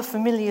you all the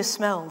familiar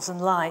smells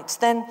and lights,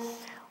 then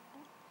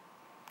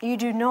you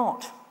do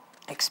not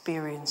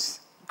experience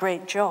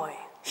great joy,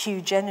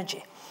 huge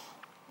energy.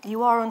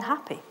 You are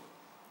unhappy.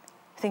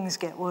 Things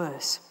get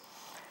worse.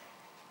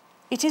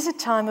 It is a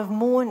time of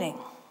mourning,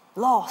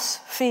 loss,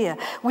 fear.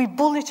 We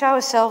bullet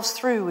ourselves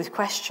through with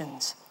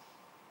questions,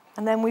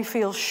 and then we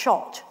feel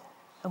shot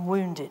and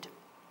wounded.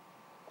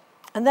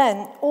 And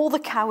then all the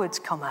cowards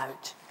come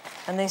out,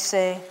 and they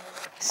say,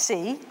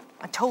 "See,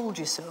 I told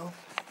you so."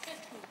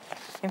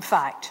 In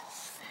fact,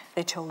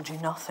 they told you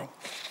nothing.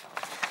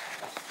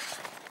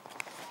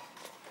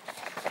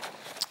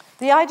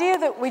 The idea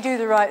that we do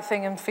the right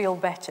thing and feel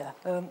better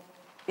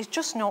is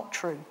just not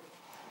true.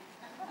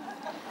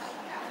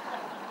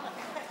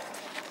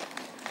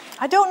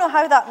 I don't know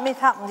how that myth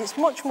happened. It's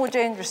much more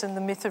dangerous than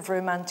the myth of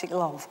romantic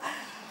love.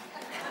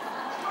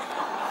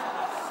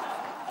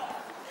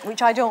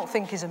 Which I don't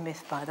think is a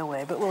myth, by the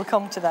way, but we'll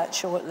come to that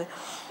shortly.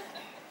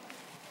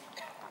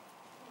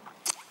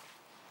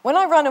 When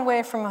I ran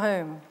away from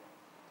home,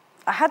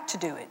 I had to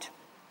do it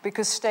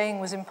because staying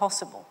was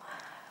impossible.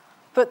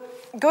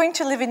 But going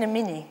to live in a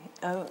mini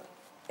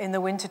in the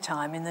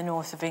wintertime in the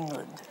north of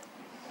England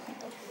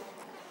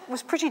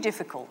was pretty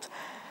difficult.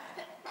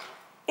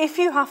 If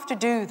you have to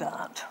do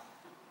that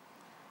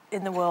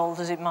in the world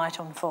as it might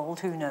unfold,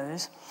 who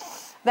knows,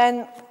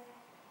 then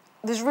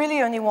there's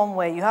really only one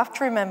way. You have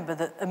to remember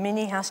that a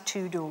mini has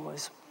 2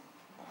 doors.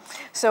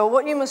 So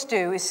what you must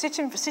do is sit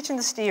in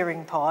the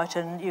steering part,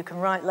 and you can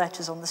write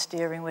letters on the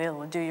steering wheel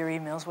or do your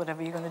emails,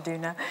 whatever you're going to do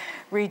now,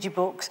 read your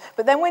books.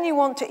 But then when you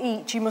want to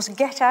eat, you must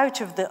get out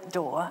of the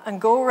door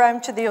and go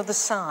around to the other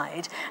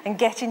side and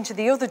get into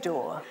the other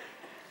door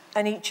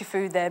and eat your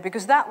food there,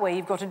 because that way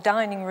you've got a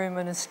dining room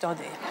and a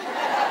study.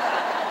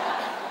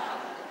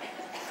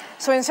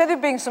 So instead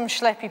of being some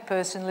schleppy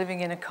person living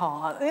in a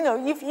car,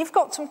 you've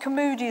got some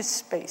commodious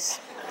space.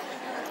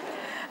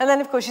 And then,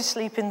 of course, you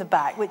sleep in the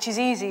back, which is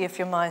easy if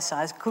you're my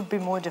size, could be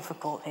more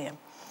difficult here.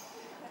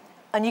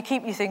 And you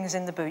keep your things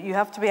in the boot. You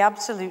have to be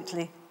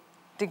absolutely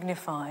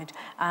dignified,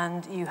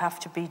 and you have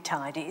to be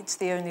tidy. It's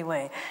the only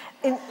way.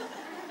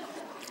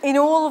 In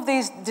all of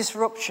these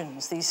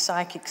disruptions, these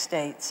psychic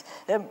states,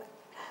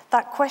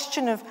 that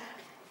question of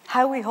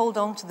how we hold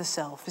on to the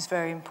self is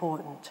very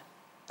important.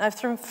 Now,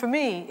 for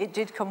me, it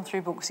did come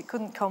through books. It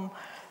couldn't come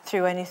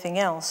through anything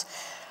else.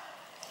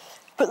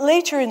 But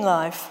later in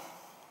life,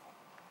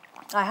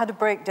 I had a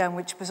breakdown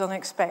which was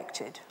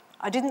unexpected.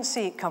 I didn't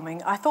see it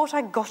coming. I thought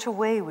I got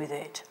away with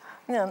it.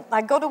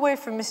 I got away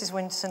from Mrs.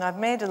 Winterson. I've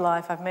made a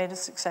life. I've made a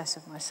success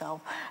of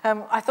myself.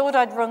 I thought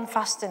I'd run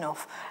fast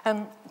enough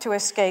to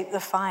escape the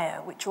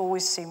fire, which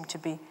always seemed to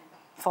be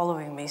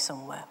following me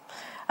somewhere.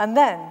 And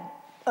then,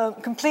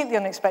 completely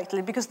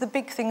unexpectedly, because the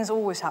big things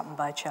always happen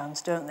by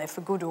chance, don't they,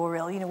 for good or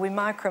ill. We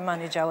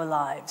micromanage our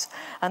lives,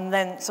 and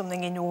then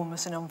something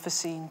enormous and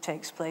unforeseen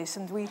takes place,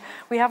 and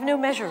we have no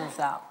measure of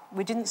that.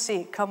 We didn't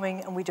see it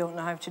coming, and we don't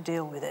know how to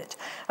deal with it.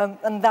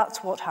 And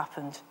that's what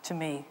happened to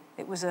me.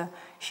 It was a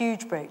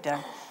huge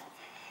breakdown.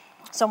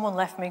 Someone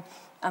left me,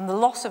 and the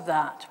loss of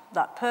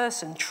that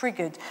person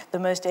triggered the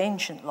most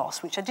ancient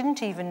loss, which I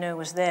didn't even know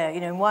was there.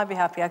 In Why Be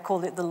Happy, I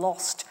called it the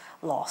lost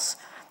loss.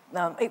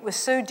 It was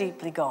so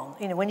deeply gone.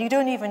 When you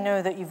don't even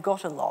know that you've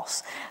got a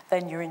loss,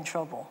 then you're in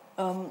trouble.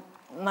 And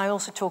I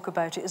also talk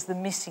about it as the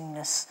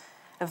missingness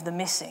of the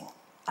missing.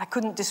 I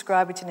couldn't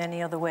describe it in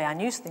any other way. I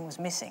knew something was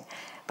missing,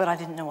 but I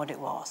didn't know what it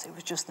was. It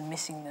was just the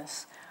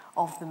missingness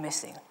of the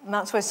missing. And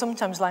that's where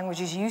sometimes language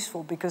is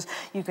useful, because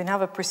you can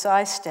have a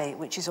precise state,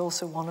 which is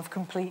also one of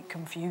complete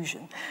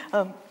confusion.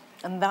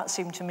 And that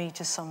seemed to me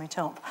to sum it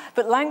up.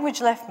 But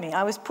language left me.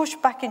 I was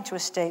pushed back into a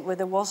state where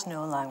there was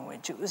no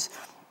language. It was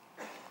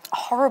a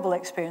horrible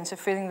experience of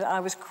feeling that I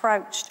was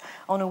crouched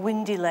on a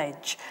windy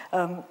ledge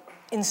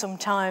in some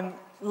time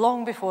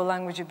long before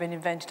language had been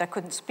invented. I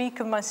couldn't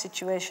speak of my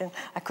situation.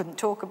 I couldn't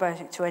talk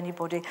about it to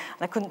anybody, and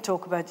I couldn't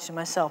talk about it to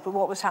myself. But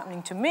what was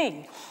happening to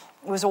me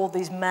was all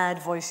these mad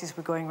voices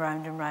were going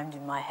round and round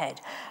in my head.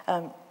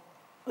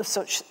 With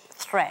such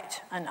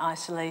threat and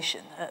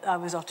isolation, I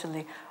was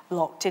utterly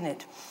locked in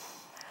it.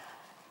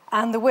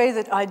 And the way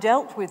that I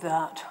dealt with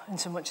that, in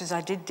so much as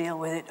I did deal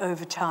with it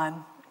over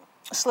time,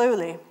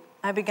 slowly,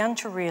 I began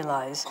to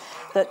realize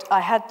that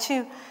I had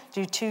to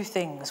do 2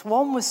 things.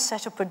 One was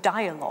set up a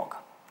dialogue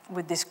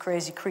with this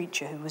crazy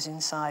creature who was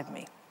inside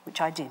me, which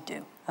I did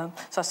do.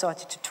 So I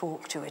started to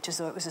talk to it as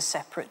though it was a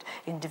separate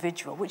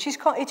individual, which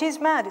it is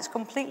mad. It's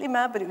completely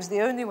mad, but it was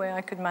the only way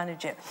I could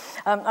manage it.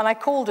 And I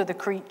called her the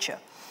creature.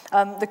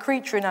 The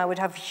creature and I would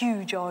have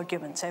huge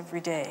arguments every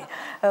day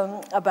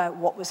about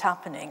what was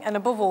happening. And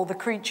above all, the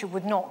creature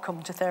would not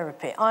come to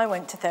therapy. I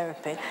went to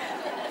therapy.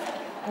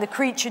 The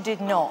creature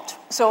did not.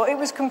 So it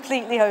was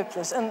completely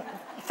hopeless. And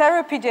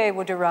therapy day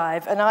would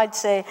arrive, and I'd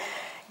say,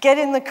 get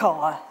in the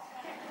car.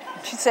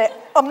 She'd say,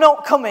 I'm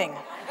not coming.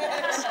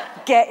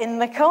 Get in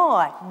the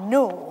car.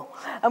 No.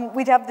 And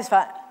we'd have this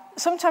fight.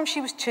 Sometimes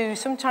she was 2,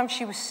 sometimes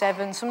she was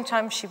 7,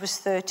 sometimes she was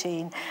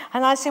 13.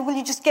 And I'd say, will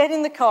you just get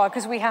in the car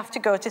because we have to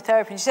go to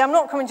therapy? And she'd say, I'm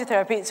not coming to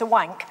therapy, it's a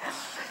wank.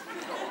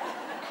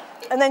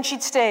 And then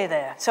she'd stay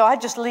there. So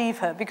I'd just leave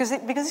her because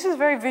this was a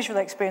very visual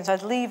experience.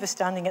 I'd leave her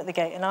standing at the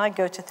gate and I'd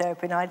go to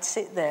therapy and I'd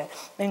sit there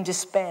in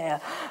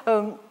despair,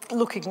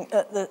 looking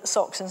at the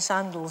socks and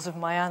sandals of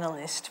my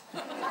analyst.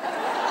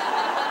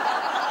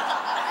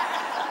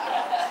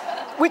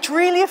 Which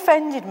really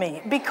offended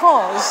me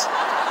because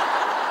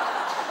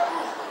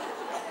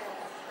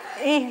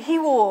he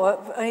wore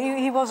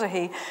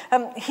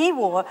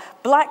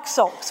black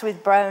socks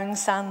with brown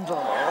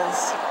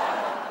sandals.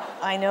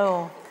 I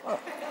know.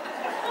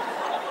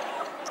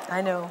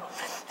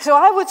 So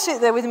I would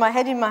sit there with my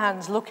head in my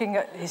hands looking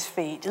at his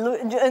feet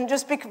and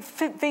just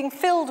being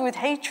filled with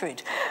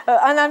hatred.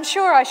 And I'm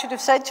sure I should have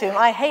said to him,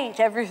 I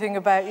hate everything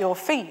about your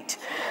feet,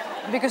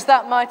 because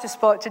that might have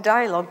sparked a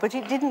dialogue, but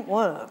it didn't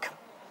work.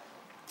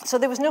 So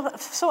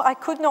I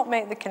could not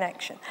make the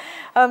connection.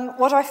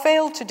 What I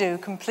failed to do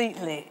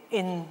completely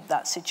in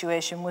that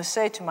situation was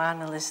say to my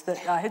analyst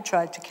that I had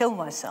tried to kill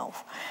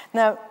myself.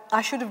 Now,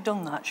 I should have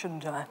done that,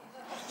 shouldn't I?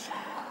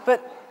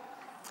 But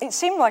it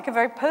seemed like a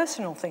very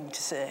personal thing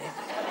to say.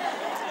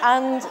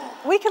 And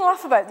we can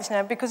laugh about this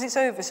now because it's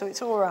over, so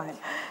it's all right.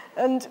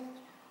 And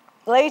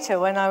later,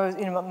 when I was,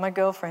 my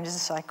girlfriend is a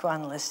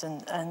psychoanalyst,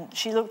 and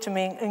she looked at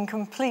me in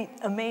complete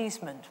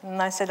amazement.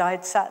 And I said I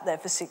had sat there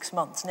for 6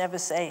 months, never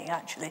saying,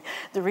 actually,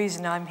 the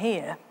reason I'm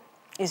here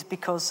is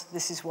because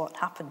this is what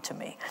happened to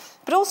me.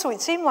 But also,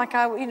 it seemed like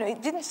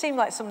it didn't seem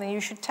like something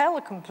you should tell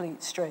a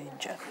complete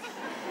stranger.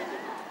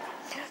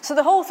 So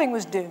the whole thing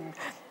was doomed.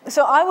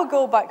 So I would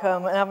go back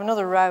home and have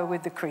another row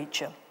with the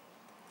creature.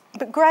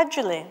 But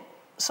gradually,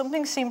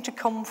 something seemed to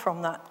come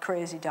from that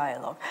crazy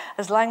dialogue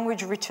as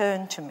language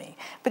returned to me.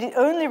 But it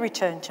only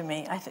returned to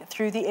me, I think,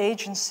 through the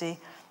agency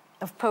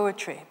of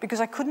poetry, because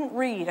I couldn't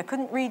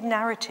read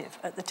narrative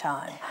at the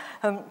time.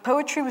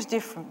 Poetry was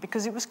different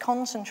because it was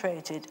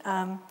concentrated,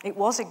 it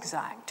was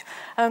exact,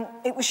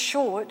 it was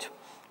short.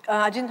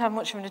 I didn't have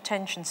much of an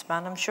attention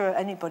span. I'm sure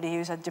anybody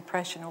who's had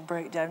depression or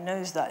breakdown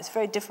knows that. It's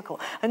very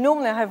difficult. And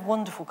normally I have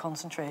wonderful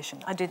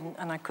concentration. I didn't,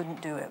 and I couldn't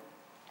do it.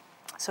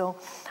 So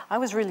I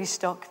was really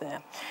stuck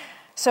there.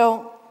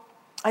 So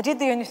I did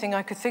the only thing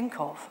I could think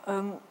of,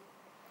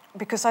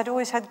 because I'd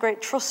always had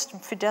great trust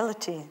and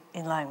fidelity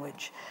in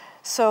language.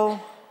 So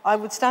I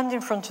would stand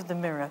in front of the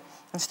mirror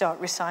and start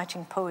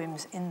reciting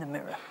poems in the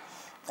mirror,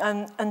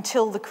 and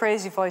until the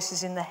crazy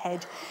voices in the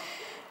head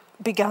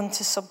began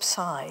to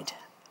subside.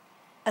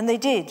 And they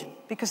did,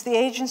 because the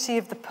agency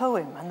of the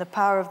poem and the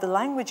power of the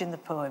language in the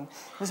poem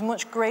was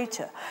much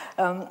greater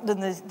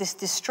than this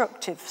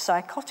destructive,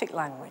 psychotic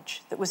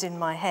language that was in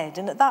my head.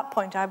 And at that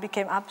point, I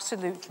became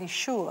absolutely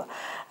sure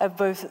of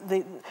both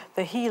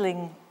the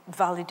healing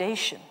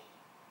validation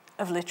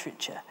of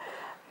literature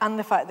and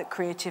the fact that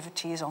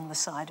creativity is on the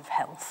side of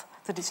health,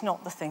 that it's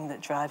not the thing that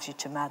drives you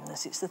to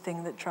madness, it's the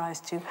thing that tries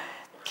to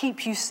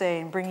keep you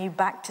sane, bring you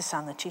back to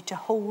sanity, to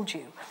hold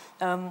you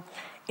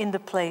in the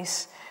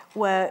place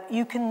where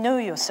you can know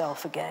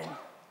yourself again,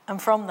 and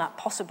from that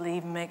possibly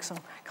even make some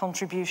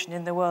contribution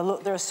in the world.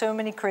 Look, there are so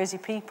many crazy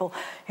people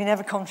who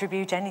never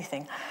contribute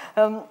anything.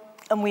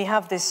 And we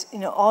have this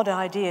odd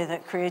idea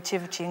that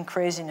creativity and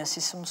craziness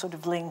is some sort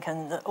of link,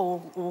 and that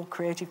all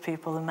creative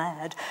people are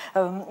mad.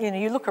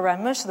 You look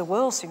around, most of the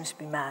world seems to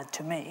be mad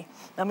to me.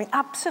 I mean,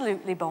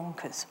 absolutely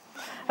bonkers.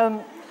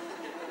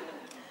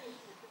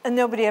 And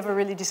nobody ever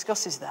really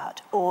discusses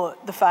that, or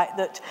the fact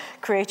that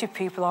creative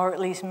people are at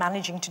least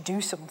managing to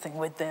do something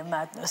with their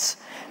madness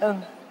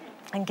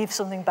and give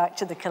something back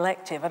to the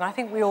collective. And I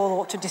think we all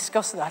ought to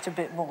discuss that a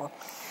bit more.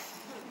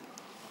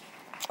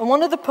 And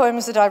one of the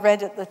poems that I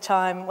read at the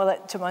time,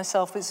 to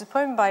myself, is a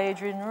poem by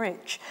Adrienne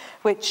Rich,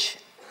 which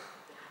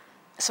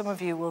some of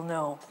you will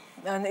know.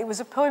 And it was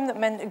a poem that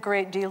meant a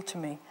great deal to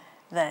me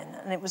then,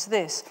 and it was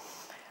this.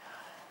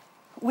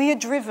 We are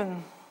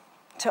driven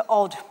to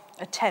odd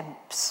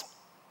attempts.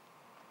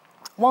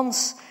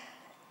 Once,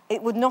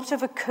 it would not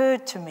have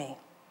occurred to me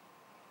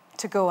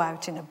to go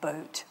out in a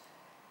boat,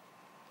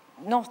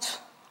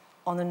 not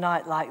on a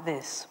night like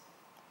this.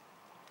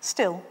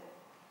 Still,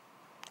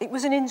 it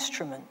was an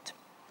instrument,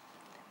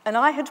 and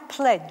I had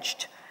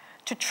pledged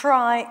to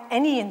try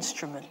any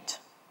instrument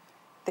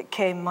that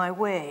came my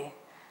way,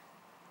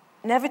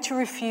 never to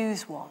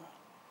refuse one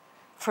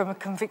from a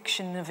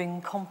conviction of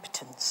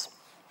incompetence.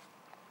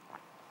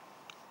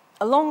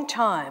 A long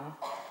time,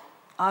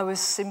 I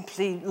was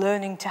simply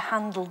learning to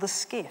handle the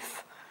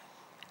skiff.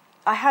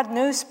 I had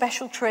no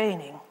special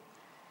training,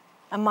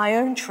 and my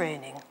own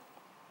training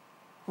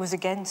was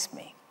against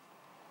me.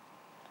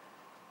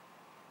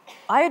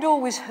 I had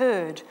always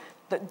heard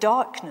that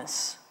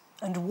darkness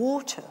and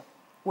water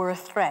were a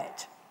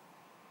threat.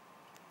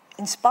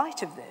 In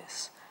spite of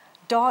this,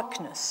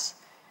 darkness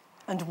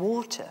and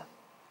water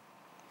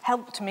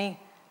helped me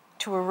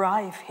to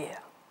arrive here.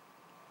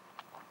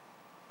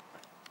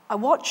 I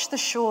watched the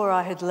shore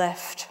I had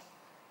left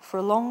for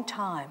a long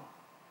time.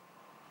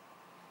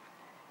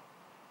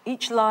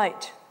 Each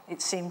light,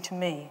 it seemed to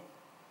me,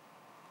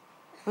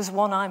 was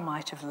one I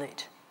might have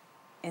lit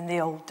in the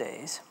old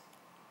days.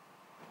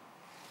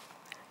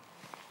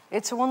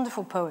 It's a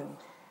wonderful poem,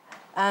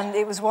 and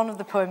it was one of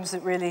the poems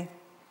that really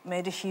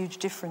made a huge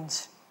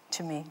difference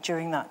to me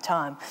during that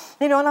time.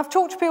 You know, and I've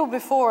talked to people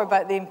before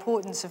about the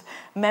importance of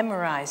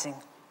memorizing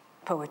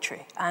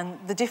poetry and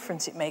the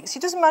difference it makes.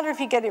 It doesn't matter if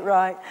you get it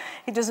right.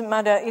 It doesn't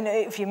matter, you know,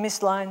 if you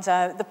miss lines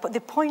out.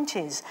 The point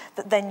is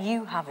that then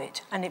you have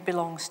it and it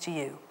belongs to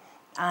you,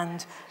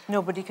 and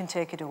nobody can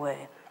take it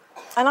away.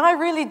 And I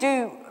really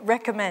do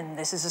recommend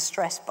this as a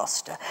stress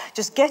buster.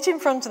 Just get in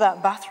front of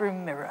that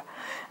bathroom mirror.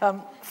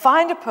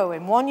 Find a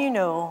poem, one you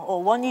know,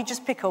 or one you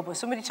just pick up, or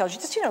somebody tells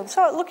you. Just, you know,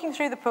 start looking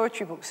through the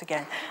poetry books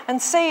again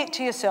and say it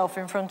to yourself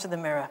in front of the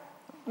mirror.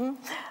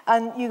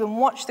 And you can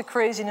watch the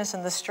craziness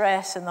and the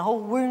stress and the whole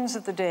wounds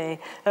of the day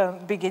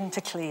begin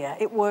to clear.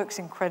 It works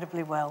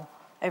incredibly well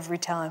every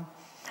time.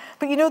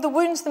 But you know, the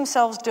wounds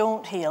themselves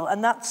don't heal,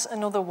 and that's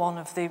another one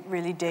of the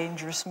really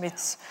dangerous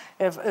myths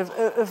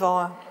of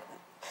our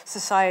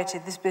society,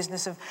 this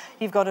business of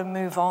you've got to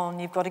move on,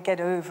 you've got to get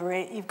over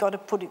it, you've got to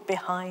put it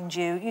behind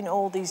you, you know,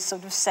 all these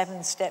sort of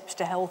 7 steps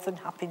to health and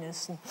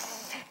happiness, and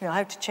you know,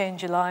 how to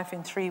change your life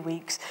in 3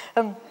 weeks.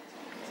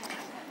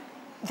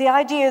 The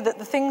idea that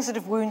the things that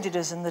have wounded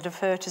us and that have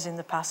hurt us in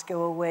the past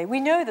go away, we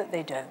know that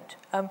they don't.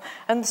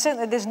 And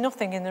certainly there's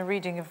nothing in the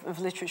reading of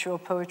literature or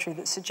poetry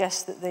that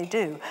suggests that they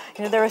do.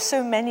 You know, there are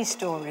so many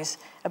stories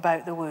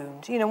about the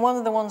wound. You know, one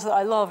of the ones that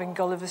I love in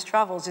Gulliver's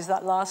Travels is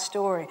that last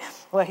story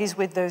where he's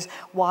with those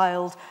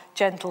wild,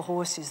 gentle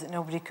horses that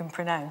nobody can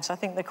pronounce. I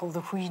think they're called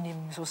the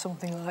Houyhnhnms or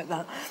something like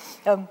that.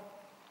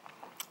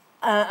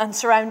 And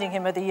surrounding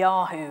him are the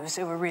Yahoos,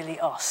 who are really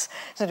us,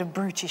 sort of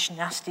brutish,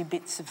 nasty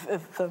bits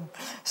of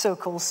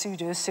so-called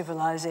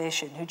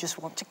pseudo-civilization who just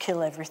want to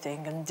kill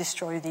everything and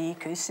destroy the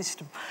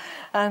ecosystem.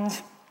 And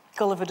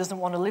Gulliver doesn't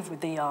want to live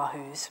with the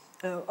Yahoos,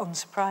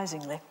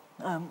 unsurprisingly.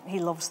 He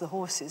loves the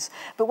horses.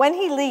 But when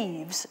he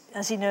leaves,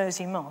 as he knows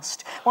he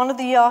must, one of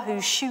the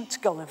Yahoos shoots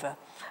Gulliver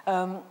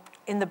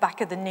in the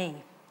back of the knee.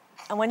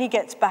 And when he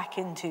gets back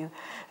into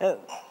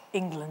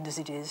England, as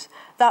it is,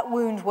 that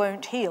wound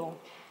won't heal.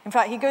 In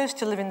fact, he goes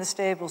to live in the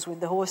stables with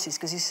the horses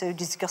because he's so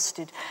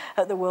disgusted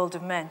at the world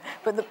of men.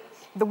 But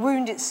the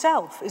wound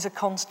itself is a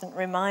constant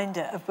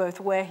reminder of both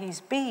where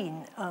he's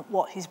been,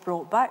 what he's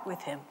brought back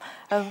with him,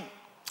 and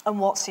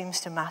what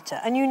seems to matter.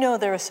 And you know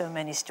there are so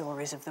many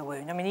stories of the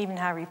wound. I mean, even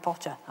Harry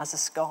Potter has a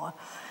scar.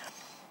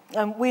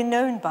 We're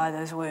known by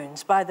those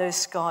wounds, by those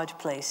scarred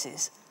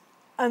places.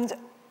 And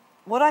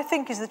what I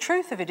think is the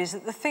truth of it is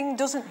that the thing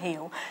doesn't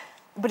heal,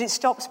 but it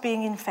stops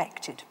being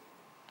infected.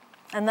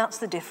 And that's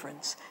the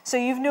difference. So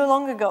you've no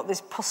longer got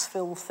this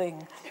pus-filled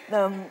thing,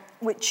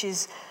 which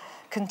is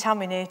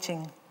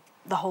contaminating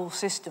the whole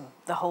system,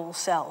 the whole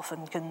self,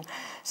 and can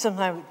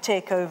somehow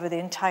take over the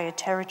entire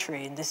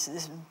territory in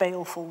this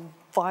baleful,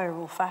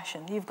 viral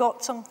fashion. You've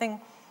got something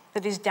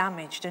that is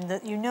damaged and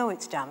that you know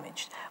it's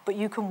damaged, but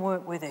you can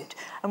work with it.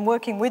 And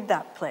working with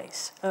that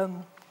place,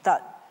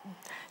 that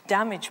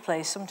damaged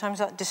place, sometimes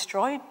that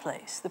destroyed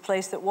place, the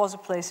place that was a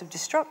place of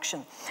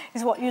destruction,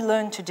 is what you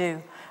learn to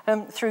do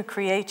through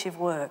creative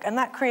work. And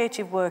that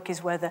creative work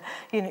is whether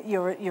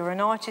you're an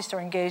artist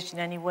or engaged in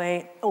any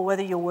way, or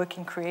whether you're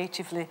working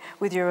creatively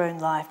with your own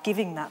life,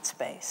 giving that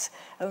space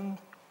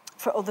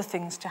for other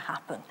things to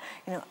happen,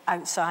 you know,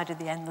 outside of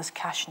the endless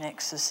cash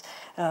nexus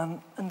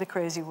and the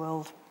crazy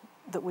world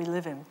that we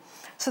live in.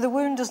 So the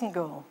wound doesn't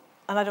go.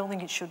 And I don't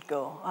think it should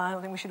go. I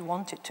don't think we should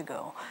want it to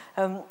go.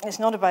 It's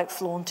not about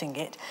flaunting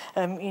it.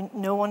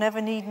 No one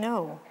ever need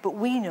know, but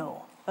we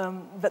know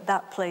that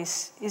that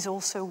place is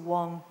also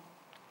one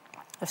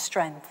of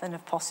strength and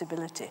of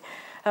possibility.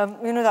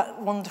 You know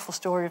that wonderful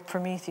story of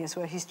Prometheus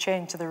where he's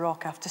chained to the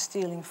rock after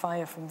stealing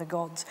fire from the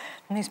gods,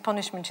 and his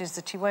punishment is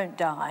that he won't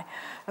die,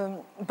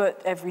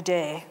 but every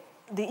day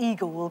the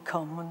eagle will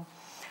come and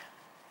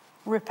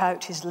rip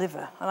out his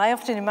liver. And I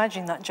often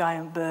imagine that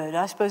giant bird.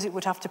 I suppose it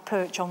would have to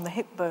perch on the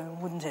hip bone,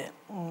 wouldn't it?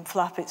 And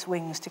flap its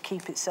wings to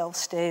keep itself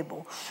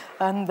stable.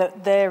 And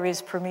that there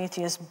is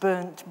Prometheus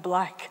burnt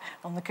black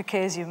on the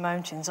Caucasian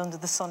mountains under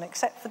the sun,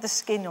 except for the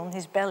skin on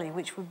his belly,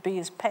 which would be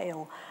as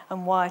pale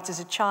and white as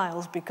a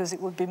child's because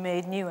it would be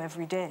made new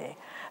every day.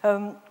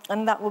 And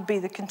that would be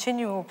the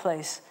continual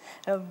place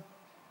of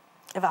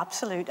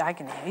absolute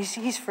agony.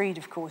 He's freed,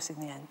 of course, in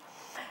the end.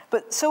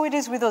 But so it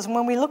is with us. And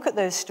when we look at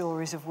those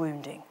stories of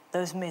wounding,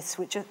 those myths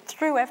which are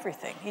through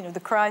everything, you know,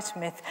 the Christ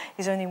myth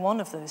is only one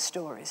of those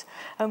stories.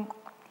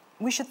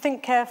 We should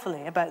think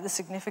carefully about the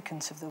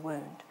significance of the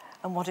wound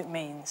and what it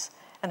means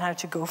and how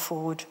to go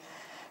forward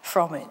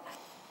from it.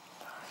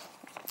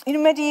 You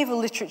know, medieval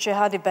literature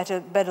had a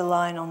better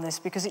line on this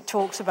because it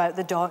talks about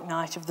the dark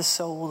night of the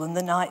soul and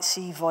the night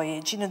sea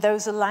voyage. You know,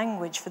 those are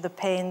language for the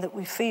pain that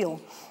we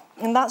feel.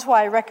 And that's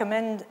why I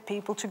recommend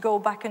people to go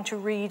back and to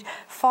read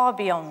far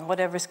beyond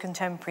whatever is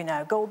contemporary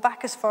now. Go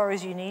back as far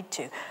as you need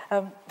to.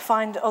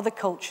 Find other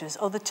cultures,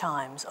 other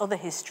times, other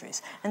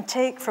histories, and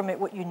take from it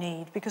what you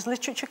need, because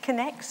literature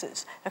connects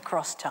us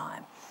across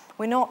time.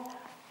 We're not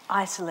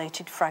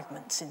isolated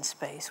fragments in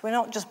space. We're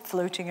not just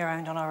floating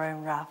around on our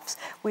own rafts.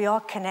 We are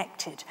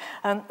connected.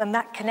 And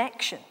that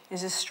connection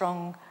is as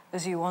strong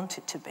as you want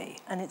it to be.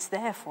 And it's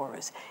there for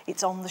us.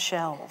 It's on the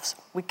shelves.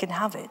 We can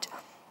have it.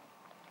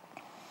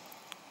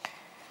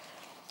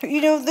 But you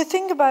know, the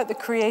thing about the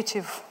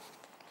creative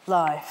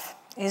life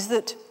is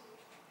that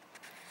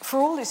for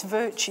all its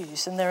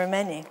virtues, and there are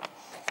many,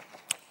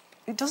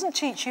 it doesn't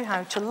teach you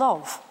how to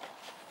love.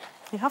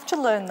 You have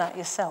to learn that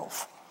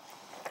yourself,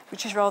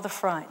 which is rather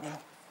frightening.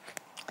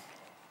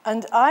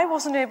 And I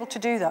wasn't able to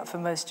do that for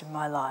most of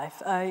my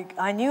life.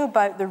 I knew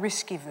about the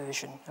risky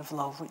version of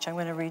love, which I'm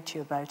going to read to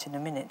you about in a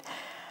minute.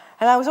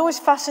 And I was always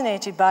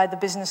fascinated by the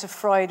business of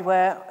Freud,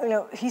 where, you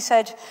know, he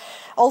said,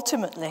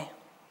 ultimately,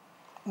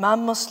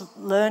 man must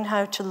learn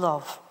how to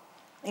love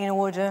in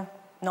order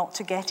not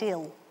to get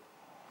ill.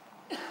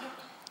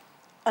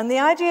 And the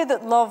idea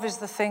that love is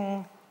the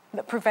thing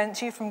that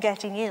prevents you from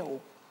getting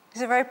ill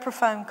is a very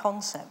profound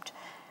concept.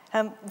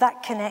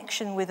 That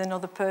connection with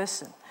another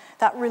person,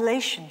 that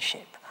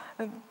relationship,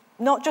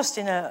 not just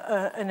in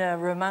a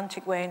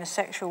romantic way, in a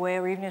sexual way,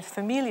 or even in a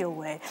familial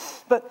way,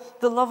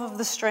 but the love of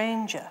the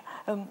stranger,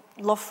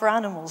 love for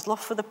animals, love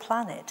for the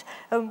planet,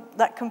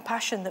 that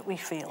compassion that we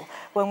feel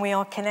when we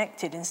are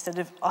connected instead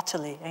of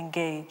utterly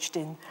engaged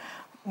in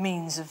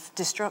means of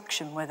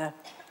destruction, whether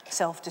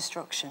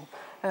self-destruction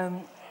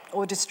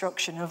or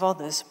destruction of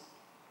others.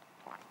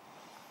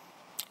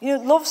 You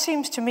know, love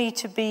seems to me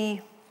to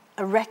be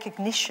a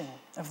recognition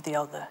of the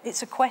other.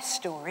 It's a quest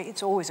story.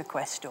 It's always a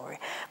quest story.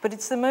 But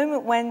it's the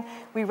moment when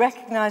we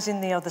recognize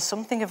in the other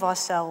something of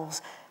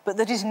ourselves, but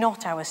that is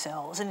not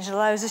ourselves, and it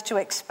allows us to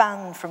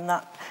expand from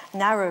that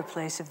narrow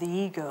place of the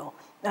ego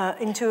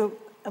into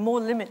a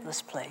more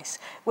limitless place,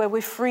 where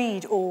we're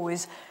freed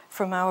always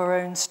from our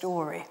own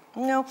story.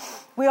 You know,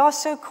 we are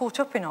so caught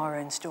up in our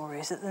own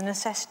stories that the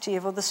necessity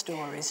of other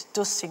stories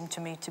does seem to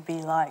me to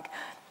be like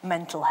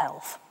mental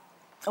health.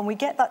 And we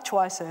get that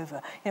twice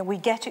over. You know, we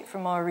get it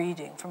from our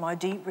reading, from our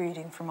deep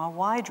reading, from our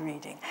wide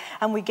reading,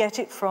 and we get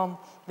it from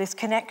this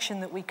connection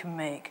that we can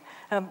make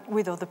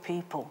with other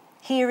people.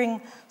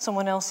 Hearing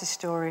someone else's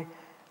story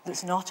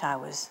that's not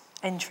ours,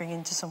 entering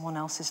into someone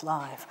else's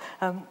life.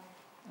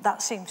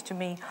 That seems to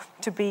me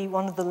to be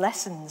one of the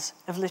lessons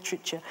of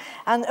literature,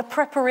 and a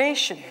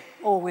preparation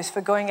always for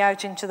going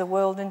out into the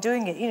world and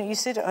doing it. You know, you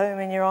sit at home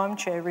in your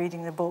armchair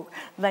reading the book,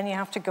 then you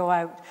have to go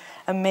out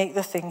and make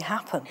the thing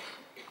happen.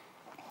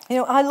 You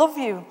know, I love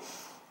you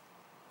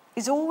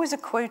is always a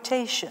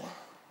quotation,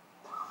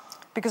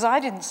 because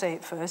I didn't say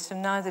it first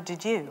and neither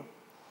did you.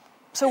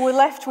 So we're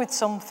left with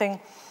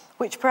something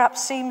which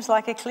perhaps seems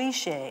like a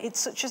cliche.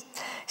 It's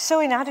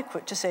so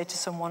inadequate to say to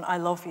someone, I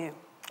love you.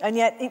 And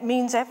yet it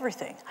means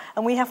everything.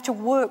 And we have to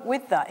work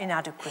with that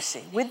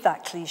inadequacy, with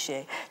that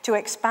cliche, to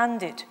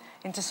expand it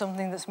into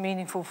something that's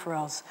meaningful for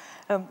us,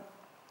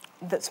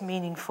 that's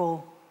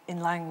meaningful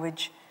in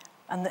language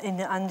and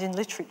in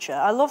literature.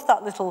 I love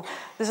that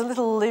there's a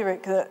little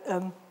lyric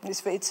that,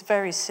 it's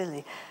very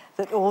silly,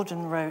 that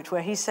Auden wrote,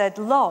 where he said,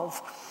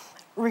 love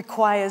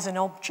requires an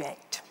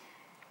object,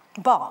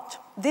 but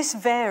this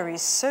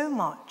varies so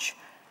much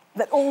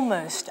that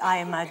almost, I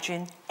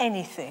imagine,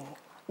 anything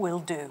will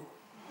do.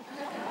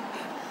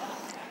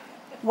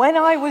 When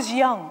I was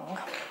young,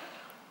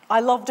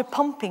 I loved a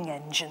pumping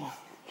engine,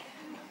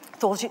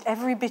 thought it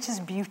every bit as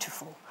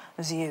beautiful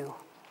as you.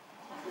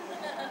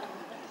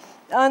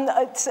 And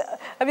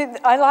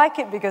I like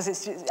it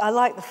because I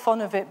like the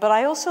fun of it, but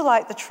I also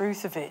like the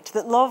truth of it,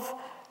 that love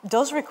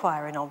does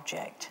require an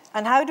object.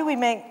 And how do we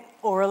make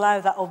or allow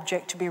that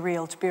object to be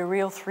real, to be a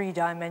real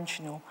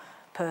three-dimensional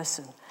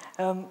person?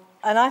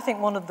 And I think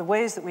one of the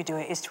ways that we do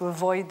it is to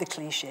avoid the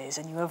cliches,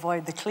 and you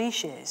avoid the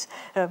cliches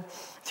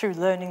through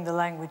learning the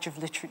language of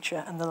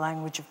literature and the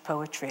language of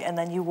poetry, and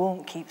then you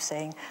won't keep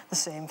saying the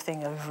same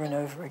thing over and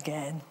over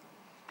again.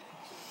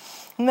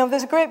 Now,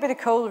 there's a great bit of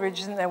Coleridge,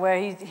 isn't there, where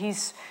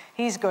he's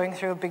going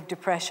through a big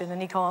depression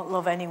and he can't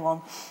love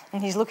anyone,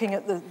 and he's looking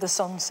at the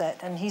sunset,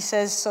 and he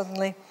says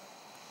suddenly,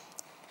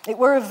 it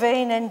were a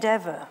vain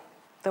endeavour,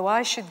 though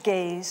I should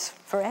gaze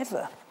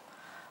forever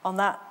on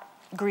that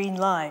green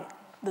light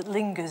that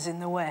lingers in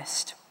the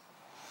west.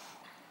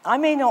 I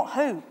may not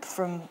hope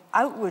from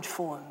outward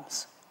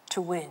forms to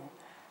win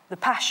the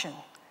passion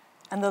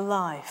and the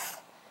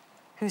life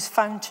whose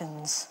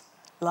fountains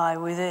lie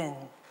within.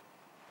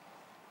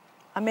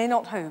 I may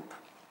not hope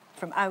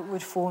from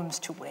outward forms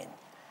to win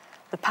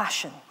the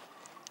passion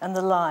and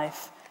the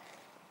life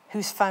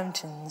whose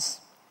fountains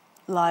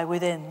lie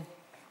within.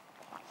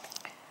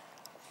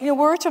 You know,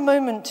 we're at a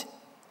moment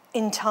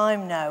in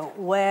time now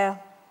where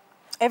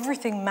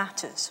everything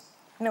matters.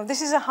 You know,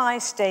 this is a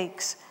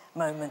high-stakes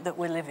moment that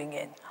we're living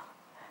in.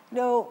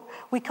 No,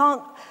 we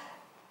can't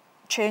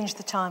change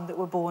the time that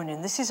we're born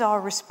in. This is our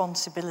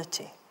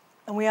responsibility.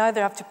 And we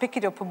either have to pick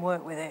it up and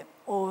work with it,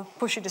 or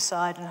push it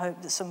aside and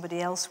hope that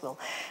somebody else will.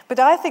 But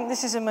I think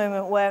this is a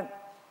moment where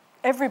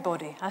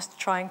everybody has to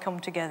try and come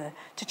together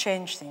to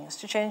change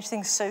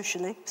things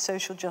socially,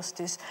 social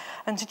justice,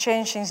 and to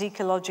change things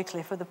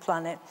ecologically for the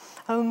planet.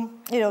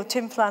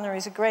 Tim Flannery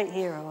is a great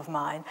hero of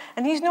mine,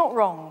 and he's not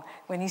wrong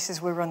when he says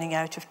we're running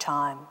out of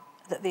time,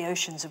 that the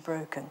oceans are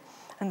broken,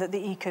 and that the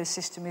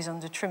ecosystem is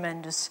under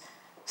tremendous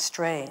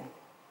strain.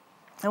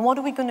 And what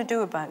are we going to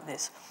do about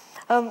this?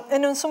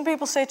 And some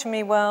people say to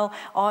me, well,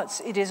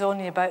 it is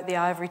only about the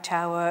ivory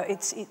tower,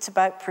 it's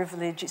about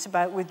privilege, it's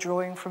about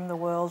withdrawing from the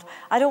world.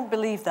 I don't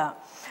believe that.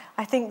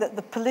 I think that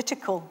the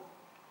political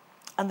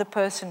and the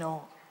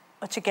personal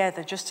are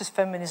together, just as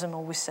feminism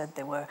always said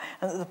they were,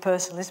 and that the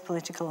personal is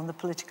political and the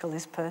political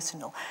is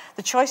personal.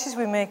 The choices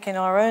we make in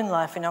our own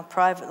life, in our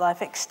private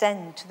life,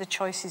 extend to the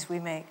choices we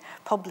make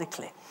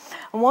publicly.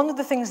 And one of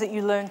the things that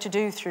you learn to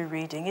do through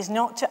reading is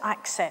not to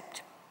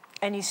accept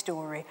any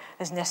story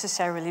as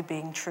necessarily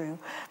being true,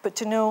 but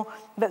to know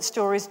that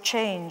stories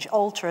change,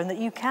 alter, and that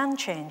you can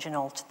change and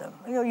alter them.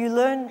 You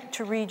learn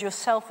to read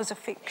yourself as a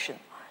fiction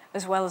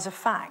as well as a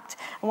fact.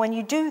 And when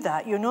you do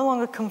that, you're no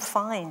longer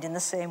confined in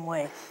the same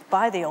way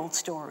by the old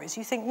stories.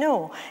 You think,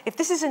 no, if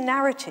this is a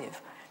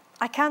narrative,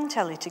 I can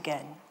tell it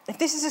again. If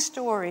this is a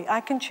story, I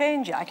can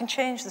change it. I can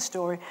change the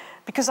story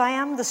because I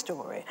am the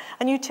story.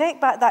 And you take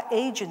back that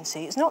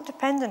agency. It's not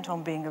dependent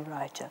on being a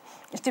writer.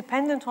 It's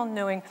dependent on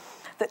knowing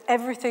that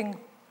everything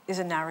is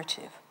a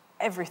narrative,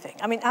 everything.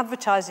 I mean,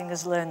 advertising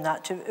has learned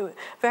that to a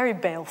very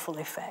baleful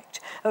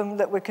effect,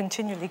 that we're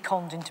continually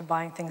conned into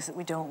buying things that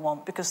we don't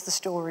want because the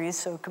story is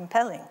so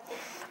compelling.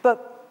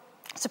 But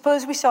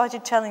suppose we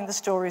started telling the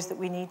stories that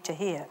we need to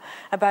hear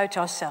about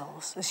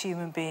ourselves as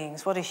human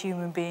beings, what a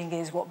human being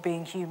is, what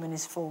being human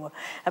is for,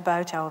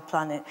 about our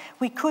planet.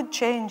 We could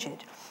change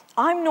it.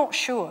 I'm not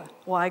sure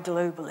why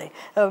globally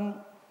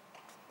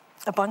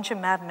a bunch of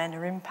madmen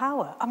are in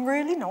power. I'm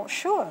really not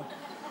sure.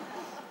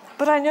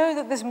 But I know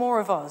that there's more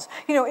of us.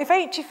 If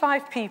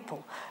 85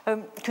 people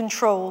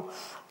control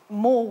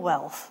more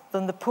wealth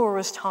than the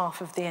poorest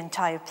half of the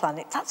entire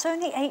planet, that's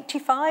only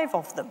 85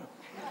 of them.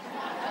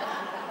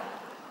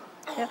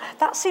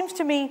 That seems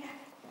to me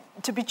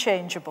to be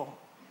changeable.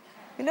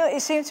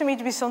 It seems to me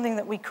to be something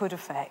that we could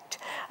affect.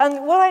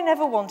 And what I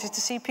never want is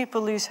to see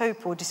people lose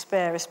hope or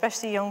despair,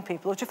 especially young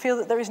people, or to feel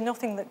that there is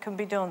nothing that can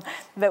be done,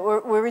 that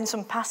we're in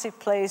some passive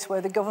place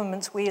where the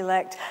governments we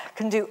elect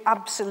can do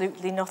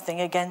absolutely nothing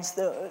against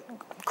the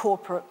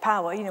corporate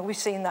power. We've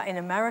seen that in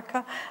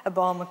America.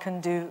 Obama can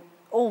do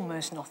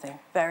almost nothing,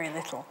 very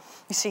little.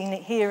 You've seen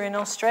it here in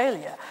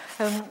Australia,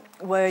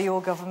 where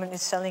your government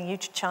is selling you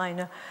to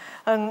China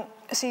and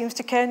seems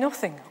to care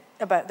nothing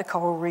about the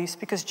coral reefs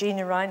because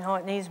Gina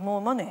Rinehart needs more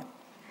money.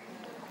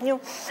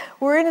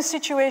 We're in a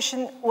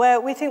situation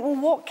where we think, well,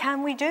 what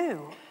can we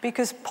do?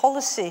 Because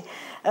policy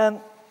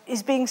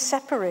is being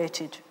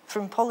separated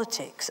from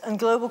politics, and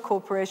global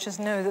corporations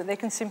know that they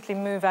can simply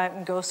move out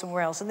and go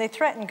somewhere else, and they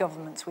threaten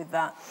governments with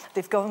that.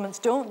 If governments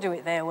don't do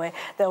it their way,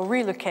 they'll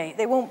relocate.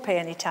 They won't pay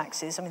any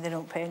taxes. I mean, they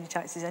don't pay any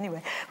taxes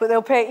anyway, but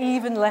they'll pay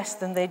even less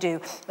than they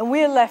do. And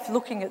we're left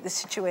looking at the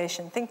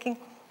situation thinking,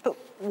 but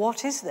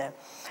what is there?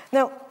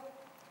 Now,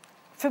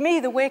 for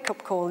me, the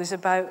wake-up call is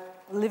about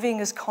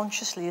living as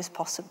consciously as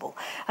possible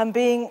and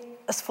being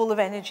as full of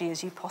energy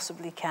as you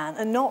possibly can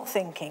and not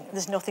thinking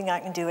there's nothing I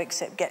can do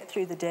except get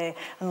through the day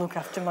and look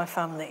after my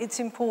family. It's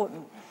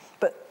important,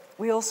 but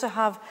we also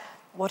have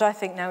what I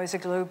think now is a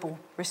global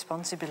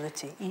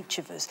responsibility, each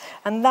of us.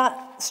 And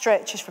that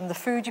stretches from the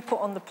food you put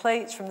on the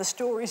plates, from the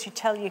stories you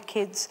tell your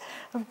kids,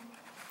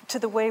 to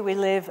the way we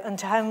live and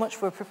to how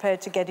much we're prepared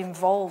to get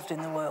involved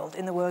in the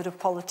world of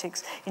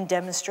politics, in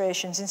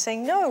demonstrations, in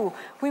saying, no,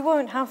 we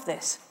won't have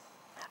this.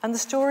 And the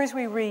stories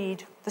we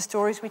read, the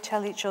stories we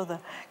tell each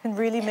other can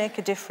really make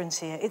a difference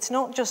here. It's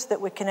not just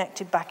that we're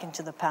connected back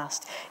into the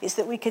past, it's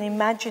that we can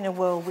imagine a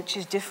world which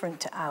is different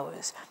to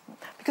ours.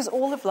 Because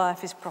all of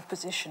life is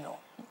propositional.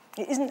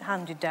 It isn't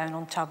handed down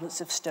on tablets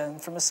of stone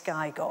from a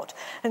sky god.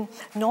 And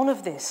none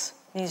of this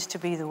needs to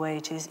be the way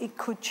it is. It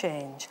could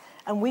change.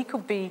 And we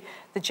could be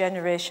the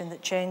generation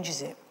that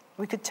changes it.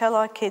 We could tell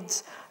our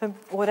kids,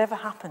 whatever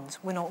happens,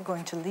 we're not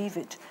going to leave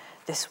it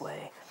this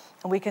way.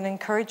 And we can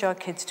encourage our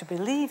kids to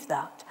believe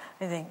that,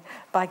 I think,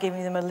 by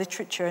giving them a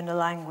literature and a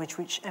language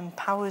which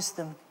empowers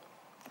them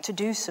to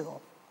do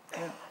so.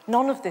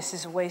 None of this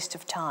is a waste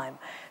of time,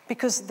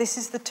 because this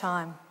is the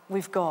time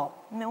we've got.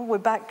 We're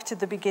back to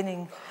the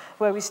beginning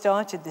where we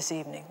started this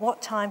evening.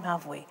 What time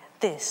have we?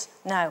 This.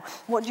 Now,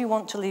 what do you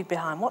want to leave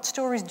behind? What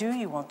stories do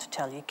you want to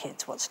tell your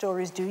kids? What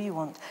stories do you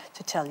want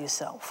to tell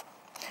yourself?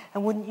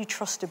 And wouldn't you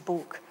trust a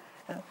book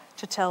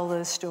to tell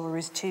those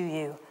stories to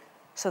you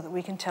so that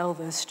we can tell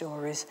those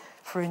stories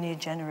for a new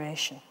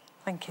generation?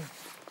 Thank you.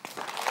 Thank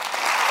you.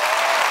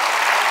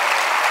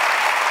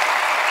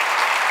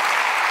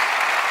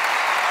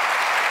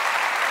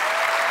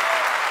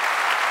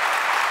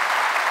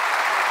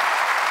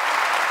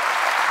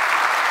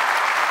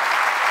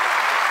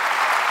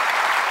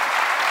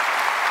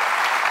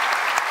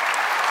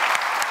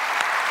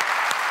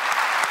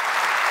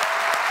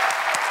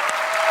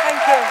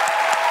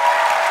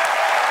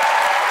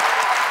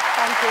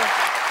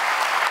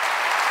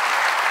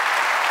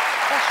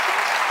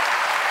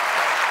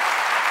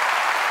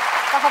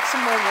 I'll have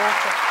some more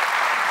water.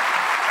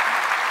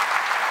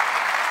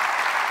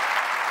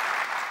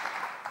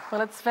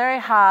 Well, it's very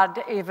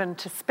hard even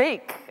to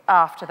speak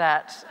after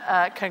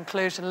that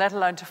conclusion, let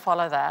alone to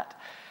follow that.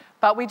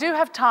 But we do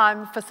have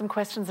time for some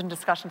questions and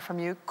discussion from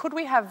you. Could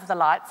we have the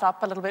lights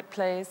up a little bit,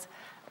 please?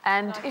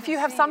 And if you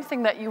have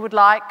something that you would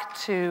like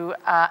to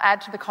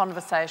add to the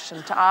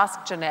conversation, to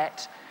ask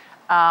Jeanette,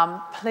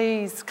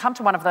 please come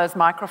to one of those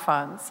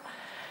microphones.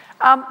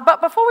 But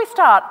before we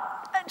start,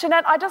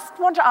 Jeanette, I just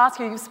want to ask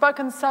you, you've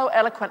spoken so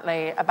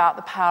eloquently about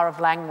the power of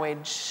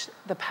language,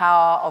 the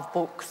power of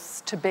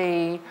books to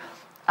be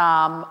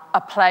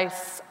a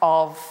place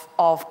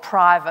of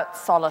private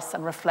solace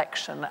and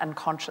reflection and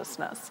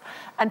consciousness,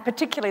 and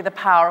particularly the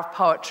power of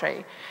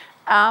poetry.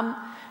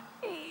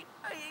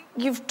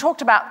 You've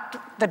talked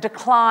about the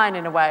decline,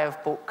 in a way,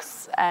 of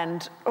books,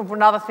 and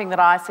another thing that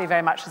I see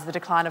very much is the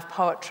decline of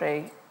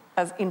poetry,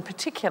 as in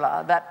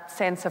particular, that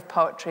sense of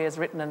poetry as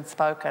written and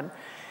spoken.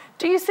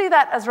 Do you see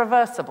that as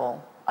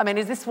reversible? I mean,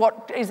 is this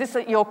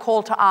your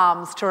call to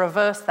arms to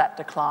reverse that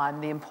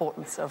decline, the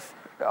importance of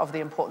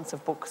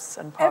books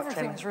and poetry?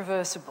 Everything's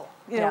reversible.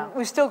 You know,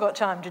 we've still got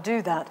time to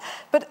do that.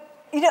 But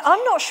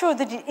I'm not sure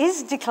that it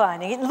is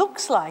declining. It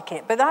looks like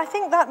it, but I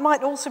think that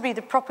might also be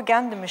the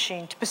propaganda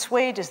machine to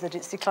persuade us that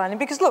it's declining.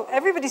 Because look,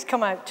 everybody's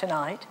come out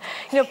tonight.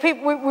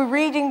 We're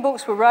reading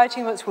books, we're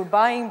writing books, we're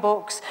buying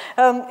books.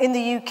 In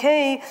the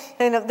UK,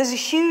 there's a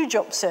huge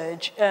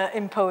upsurge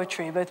in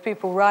poetry, both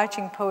people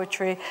writing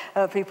poetry,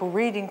 people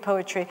reading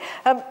poetry.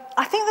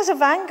 I think there's a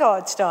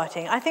vanguard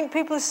starting. I think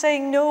people are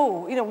saying,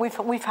 no,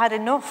 we've had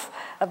enough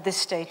of this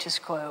status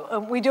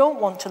quo. We don't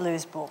want to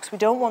lose books. We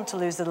don't want to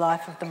lose the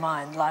life of the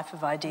mind, life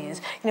of ideas.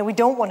 We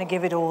don't want to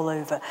give it all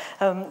over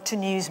to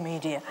news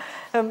media.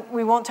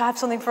 We want to have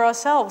something for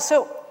ourselves.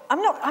 So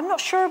I'm not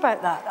sure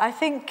about that. I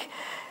think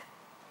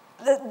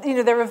that,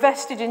 there are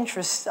vested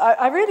interests.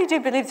 I really do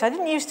believe this. I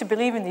didn't used to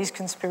believe in these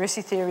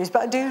conspiracy theories,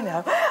 but I do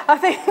now. I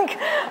think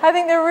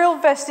they're real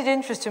vested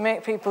interests to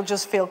make people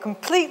just feel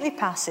completely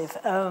passive,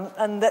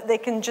 and that they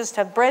can just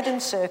have bread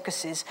and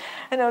circuses.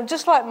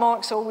 Just like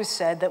Marx always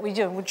said, that we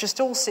just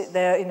all sit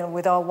there,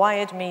 with our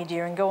wired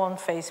media and go on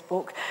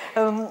Facebook,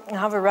 and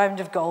have a round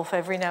of golf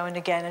every now and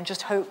again, and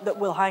just hope that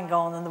we'll hang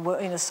on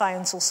and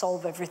science will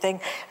solve everything,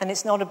 and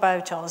it's not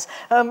about us.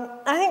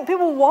 I think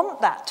people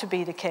want that to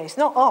be the case,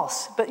 not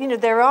us, but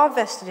there are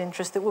vested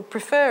interests that would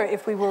prefer it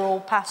if we were all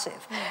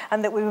passive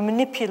and that we were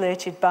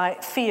manipulated by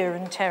fear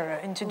and terror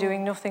into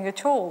doing nothing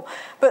at all.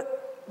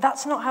 But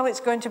that's not how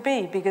it's going to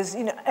be, because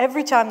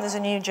every time there's a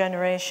new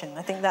generation,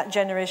 I think that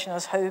generation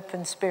has hope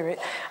and spirit.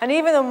 And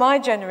even though my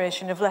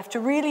generation have left a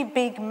really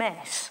big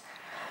mess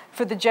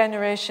for the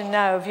generation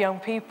now of young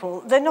people,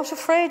 they're not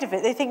afraid of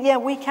it. They think, yeah,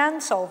 we can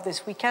solve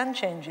this, we can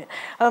change it.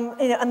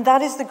 And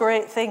that is the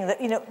great thing, that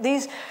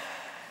these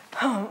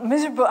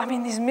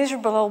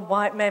miserable old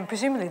white men,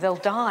 presumably they'll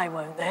die,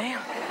 won't they?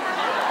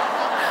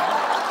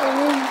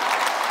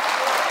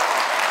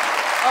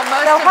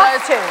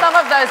 Some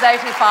of those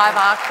 85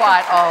 are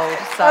quite old.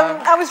 So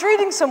I was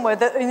reading somewhere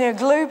that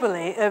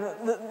globally,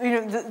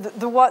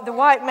 the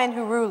white men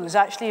who rule is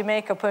actually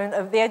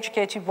the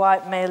educated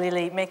white male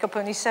elite make up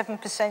only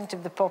 7%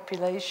 of the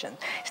population.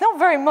 It's not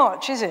very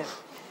much, is it?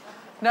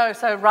 No,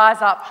 so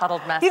rise up, huddled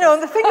masses.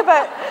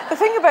 The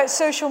thing about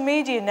social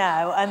media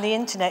now and the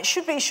internet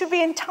should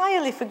be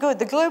entirely for good.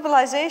 The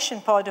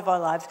globalization part of our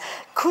lives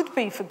could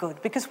be for good,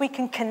 because we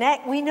can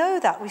connect. We know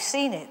that. We've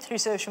seen it through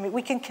social media.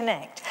 We can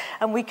connect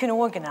and we can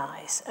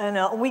organize, and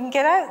we can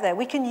get out there.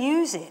 We can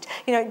use it.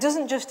 It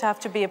doesn't just have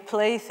to be a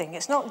plaything.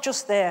 It's not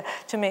just there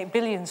to make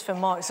billions for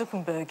Mark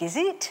Zuckerberg, is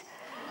it?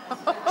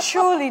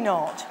 Surely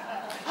not.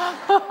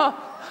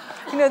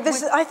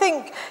 I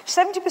think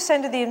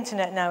 70% of the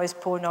internet now is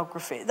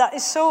pornography. That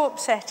is so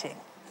upsetting.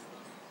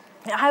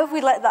 How have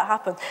we let that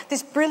happen?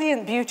 This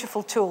brilliant,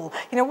 beautiful tool.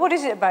 What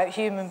is it about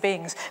human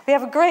beings? We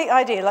have a great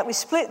idea, like we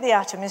split the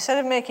atom. Instead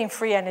of making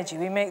free energy,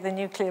 we make the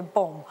nuclear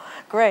bomb.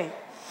 Great.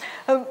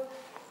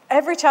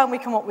 Every time we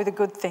come up with a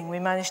good thing, we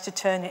manage to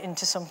turn it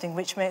into something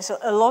which makes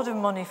a lot of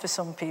money for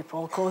some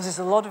people, causes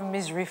a lot of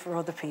misery for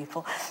other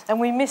people, and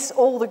we miss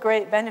all the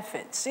great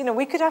benefits.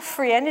 We could have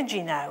free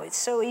energy now. It's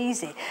so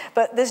easy.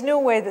 But there's no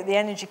way that the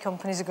energy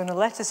companies are going to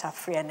let us have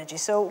free energy,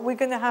 so we're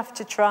going to have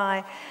to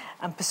try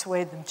and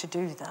persuade them to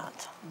do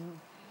that.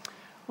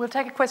 We'll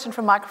take a question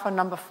from microphone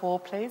number 4,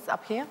 please,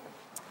 up here.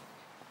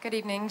 Good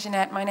evening,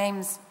 Jeanette. My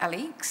name's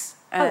Alix,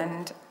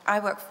 and I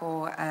work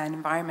for an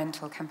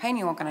environmental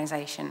campaigning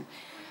organisation.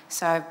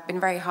 So I've been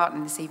very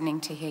heartened this evening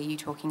to hear you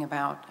talking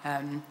about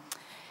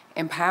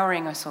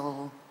empowering us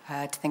all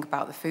to think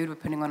about the food we're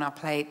putting on our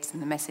plates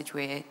and the message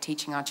we're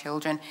teaching our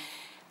children.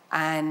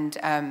 And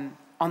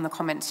on the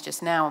comments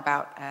just now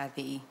about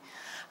the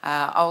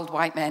old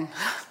white men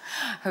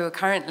who are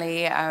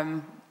currently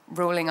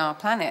ruling our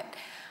planet,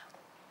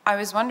 I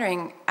was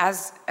wondering,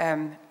 as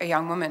a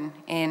young woman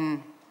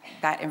in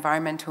that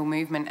environmental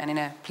movement and in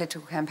a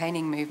political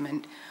campaigning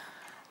movement,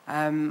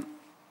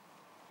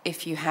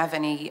 if you have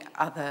any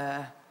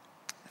other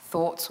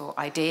thoughts or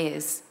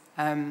ideas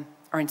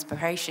or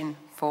inspiration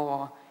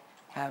for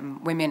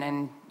women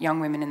and young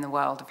women in the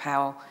world of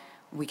how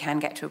we can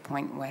get to a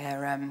point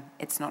where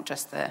it's not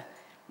just the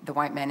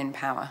white men in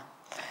power?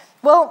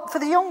 Well, for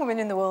the young women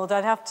in the world,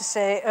 I'd have to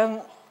say,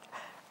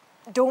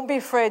 don't be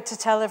afraid to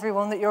tell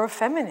everyone that you're a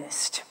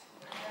feminist.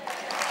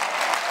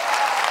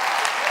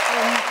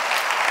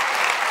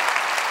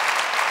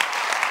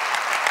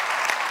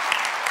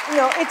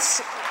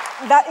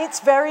 It's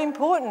very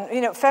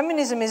important.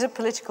 Feminism is a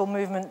political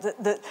movement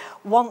that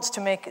wants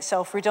to make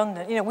itself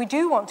redundant. We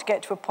do want to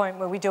get to a point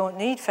where we don't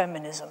need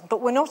feminism,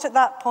 but we're not at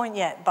that point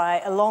yet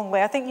by a long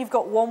way. I think you've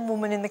got one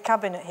woman in the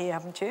cabinet here,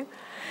 haven't you?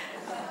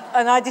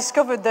 And I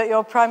discovered that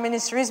your Prime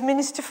Minister is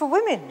Minister for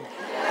Women.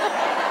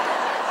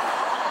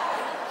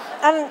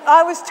 And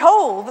I was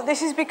told that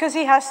this is because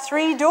he has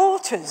 3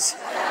 daughters.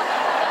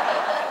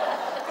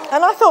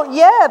 And I thought,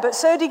 yeah, but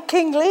so did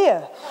King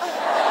Lear.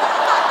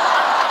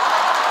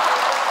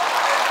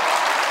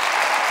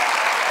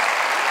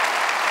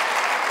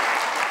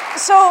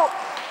 So,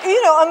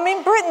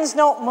 Britain's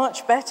not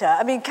much better.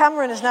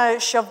 Cameron has now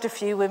shoved a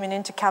few women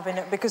into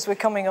cabinet because we're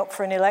coming up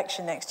for an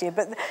election next year.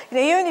 But,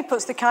 he only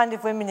puts the kind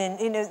of women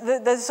in,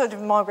 the sort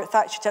of Margaret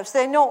Thatcher types.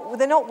 They're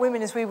not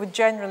women as we would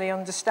generally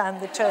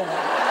understand the term.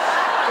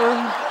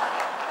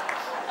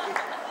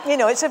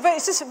 It's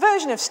a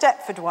version of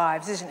Stepford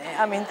Wives, isn't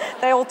it?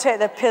 They all take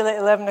their pill at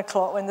 11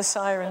 o'clock when the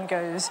siren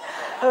goes.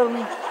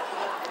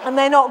 And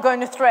they're not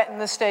going to threaten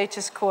the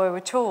status quo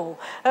at all.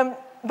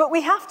 But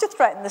we have to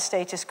threaten the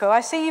status quo.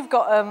 I see you've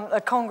got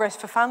a Congress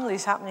for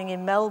Families happening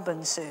in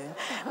Melbourne soon,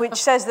 which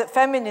says that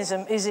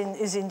feminism is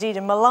indeed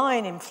a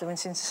malign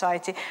influence in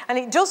society, and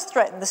it does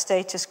threaten the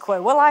status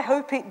quo. Well, I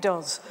hope it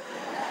does,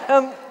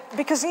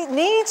 because it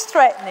needs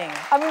threatening.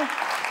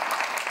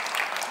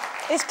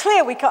 It's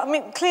clear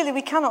clearly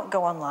we cannot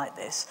go on like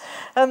this.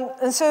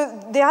 And so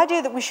the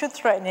idea that we should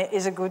threaten it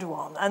is a good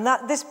one. And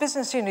that this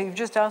business, you've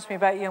just asked me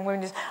about young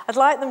women, I'd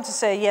like them to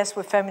say, yes,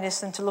 we're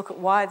feminists, and to look at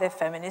why they're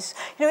feminists.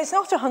 It's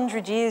not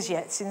 100 years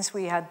yet since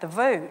we had the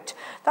vote.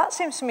 That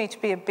seems to me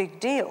to be a big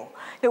deal.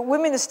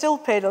 Women are still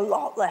paid a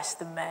lot less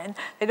than men.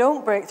 They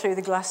don't break through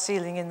the glass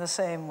ceiling in the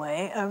same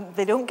way.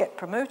 They don't get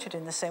promoted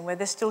in the same way.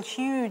 There's still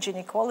huge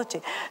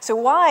inequality. So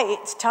why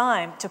it's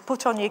time to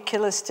put on your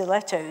killer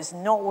stilettos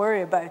and not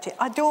worry about it,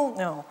 I don't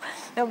know.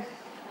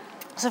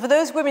 So for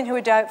those women who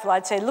are doubtful,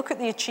 I'd say look at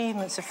the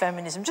achievements of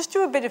feminism. Just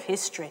do a bit of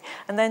history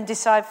and then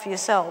decide for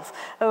yourself.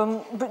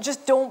 But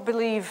just don't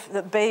believe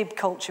that babe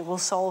culture will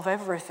solve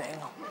everything.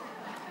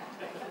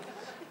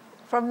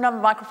 From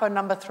microphone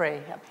number 3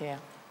 up here.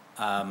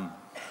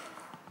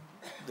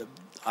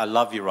 I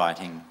love your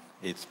writing.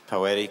 It's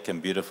poetic and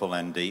beautiful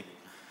and deep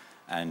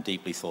and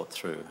deeply thought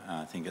through.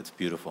 I think it's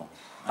beautiful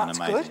and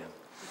amazing. Good.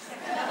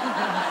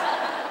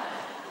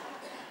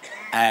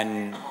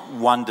 And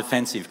one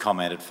defensive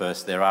comment at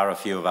first, there are a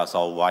few of us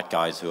old white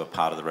guys who are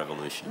part of the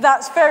revolution.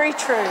 That's very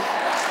true.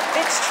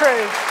 It's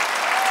true.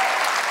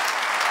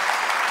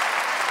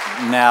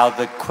 Now,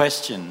 the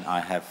question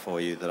I have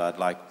for you that I'd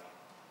like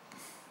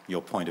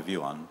your point of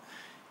view on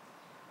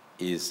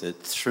is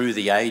that through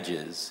the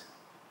ages,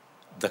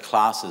 the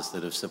classes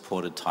that have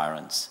supported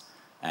tyrants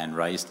and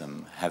raised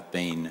them have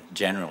been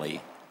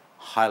generally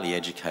highly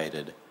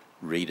educated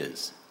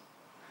readers.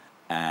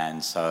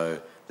 And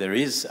so there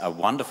is a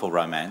wonderful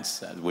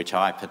romance, which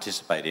I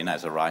participate in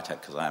as a writer,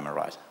 because I am a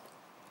writer,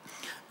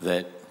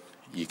 that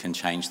you can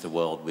change the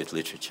world with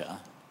literature.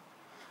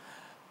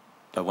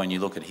 But when you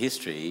look at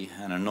history,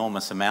 an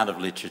enormous amount of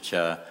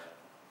literature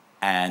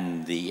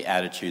and the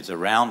attitudes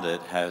around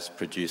it has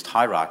produced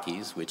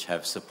hierarchies which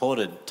have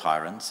supported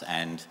tyrants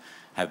and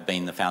have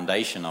been the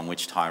foundation on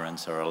which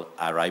tyrants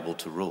are able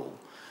to rule,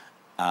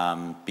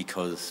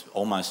 because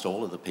almost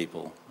all of the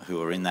people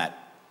who are in that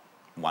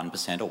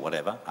 1% or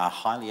whatever are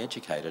highly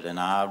educated and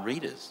are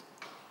readers.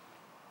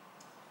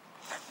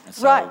 And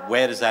so right.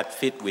 Where does that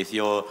fit with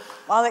your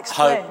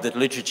explain. Hope that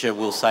literature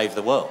will save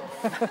the world?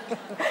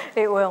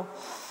 It will.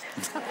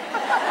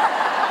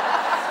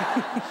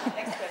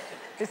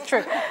 It's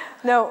true.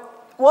 No,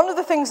 one of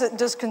the things that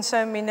does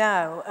concern me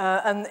now,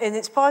 and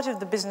it's part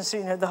of the business,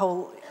 the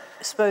whole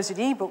supposed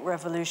e-book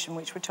revolution,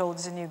 which we're told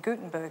is a new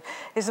Gutenberg,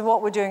 is that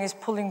what we're doing is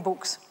pulling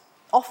books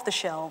off the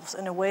shelves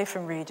and away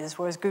from readers,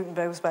 whereas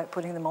Gutenberg was about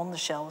putting them on the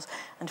shelves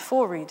and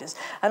for readers.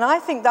 And I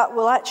think that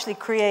will actually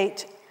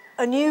create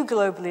a new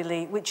global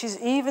elite, which is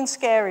even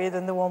scarier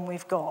than the one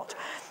we've got.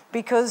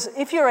 Because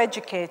if you're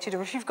educated,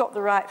 or if you've got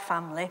the right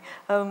family,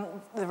 the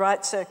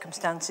right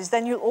circumstances,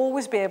 then you'll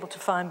always be able to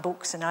find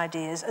books and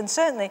ideas, and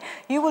certainly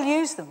you will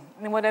use them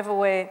in whatever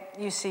way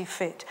you see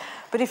fit.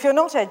 But if you're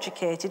not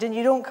educated and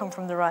you don't come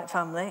from the right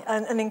family,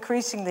 and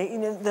increasingly,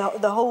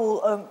 the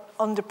whole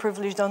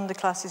underprivileged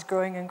underclass is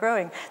growing and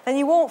growing, then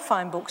you won't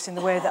find books in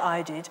the way that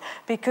I did,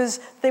 because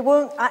they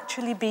won't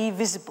actually be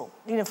visible.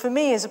 For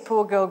me, as a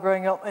poor girl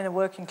growing up in a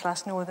working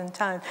class northern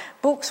town,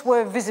 books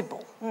were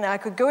visible. I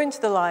could go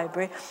into the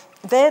library,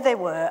 there they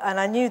were, and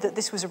I knew that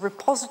this was a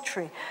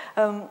repository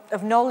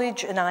of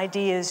knowledge and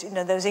ideas.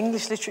 There was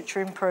English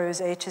literature in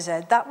prose, A to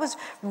Z. That was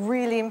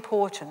really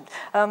important.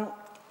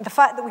 the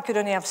fact that we could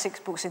only have 6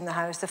 books in the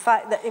house, the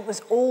fact that it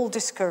was all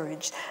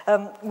discouraged,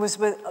 was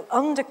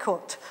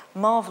undercut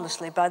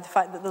marvellously by the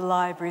fact that the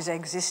libraries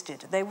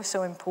existed. They were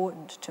so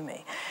important to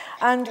me.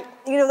 And,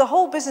 you know, the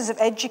whole business of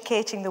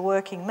educating the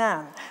working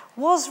man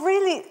was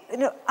really, you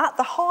know, at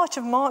the heart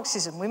of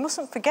Marxism. We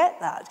mustn't forget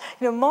that.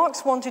 You know,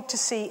 Marx wanted to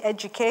see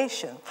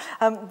education.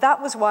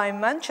 That was why in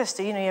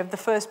Manchester, you know, you have the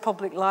first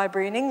public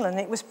library in England.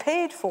 It was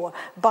paid for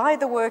by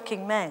the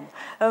working men,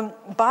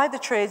 by the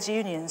trades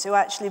unions who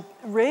actually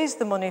raised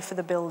the money for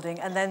the building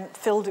and then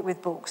filled it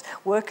with books,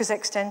 workers'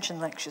 extension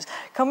lectures,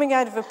 coming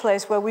out of a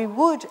place where we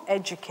would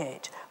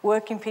educate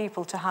working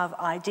people to have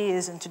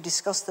ideas and to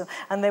discuss them,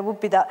 and there would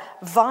be that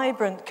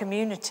vibrant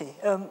community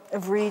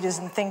of readers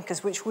and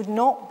thinkers, which would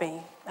not be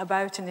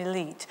about an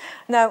elite.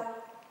 Now,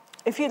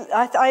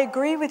 I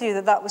agree with you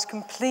that that was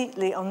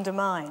completely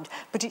undermined,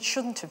 but it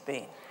shouldn't have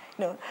been.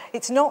 No,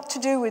 it's not to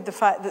do with the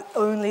fact that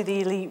only the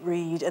elite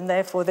read and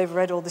therefore they've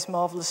read all this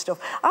marvellous stuff.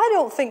 I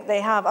don't think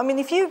they have. I mean,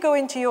 if you go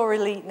into your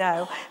elite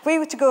now, if we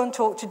were to go and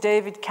talk to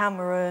David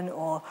Cameron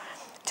or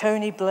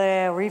Tony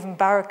Blair or even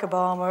Barack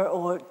Obama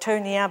or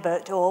Tony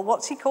Abbott or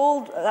what's he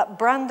called, that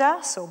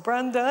Brandeis or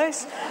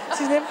Brandeis? What's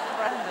his name?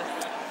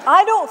 Brandeis.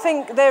 I don't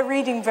think they're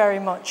reading very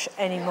much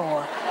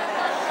anymore.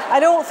 I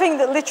don't think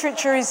that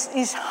literature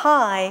is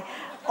high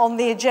on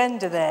the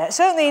agenda there.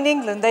 Certainly in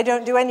England, they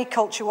don't do any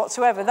culture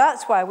whatsoever.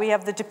 That's why we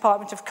have the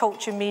Department of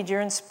Culture, Media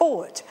and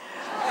Sport.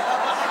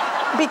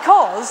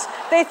 Because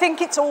they think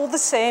it's all the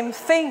same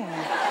thing.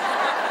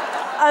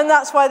 And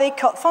that's why they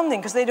cut funding,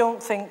 because they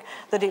don't think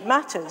that it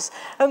matters.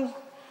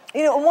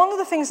 You know, one of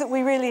the things that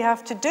we really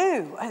have to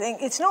do, I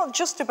think, it's not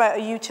just about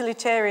a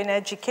utilitarian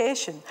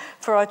education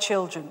for our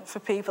children, for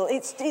people.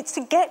 It's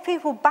to get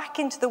people back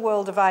into the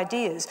world of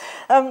ideas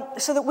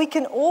so that we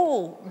can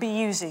all be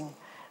using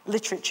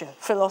literature,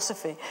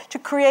 philosophy, to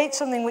create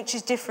something which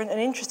is different and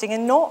interesting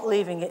and not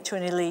leaving it to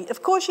an elite.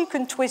 Of course, you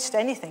can twist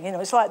anything. You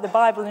know, it's like the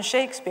Bible and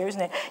Shakespeare, isn't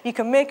it? You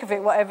can make of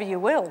it whatever you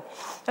will.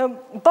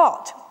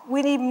 But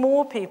we need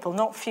more people,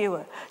 not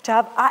fewer, to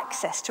have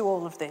access to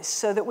all of this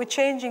so that we're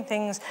changing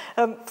things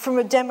from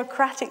a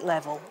democratic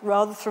level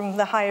rather from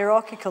the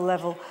hierarchical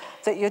level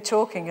that you're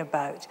talking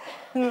about.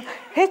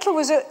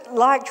 Hitler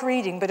liked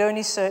reading, but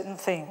only certain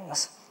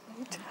things.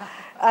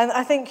 And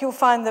I think you'll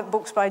find that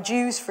books by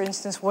Jews, for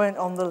instance, weren't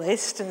on the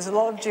list, and there's a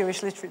lot of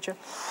Jewish literature.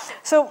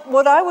 So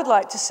what I would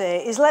like to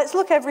say is let's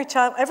look every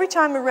time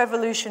a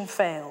revolution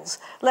fails,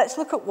 let's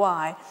look at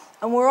why.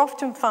 And we're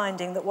often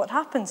finding that what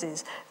happens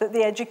is that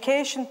the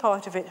education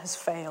part of it has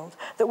failed,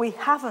 that we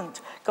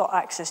haven't got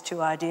access to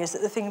ideas,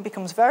 that the thing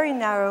becomes very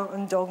narrow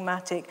and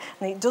dogmatic,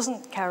 and it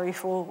doesn't carry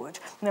forward.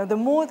 You know, the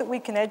more that we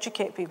can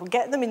educate people,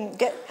 get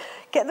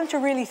them to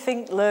really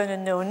think, learn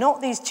and know,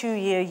 not these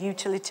 2-year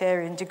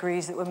utilitarian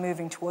degrees that we're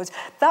moving towards,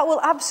 that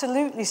will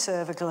absolutely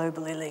serve a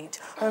global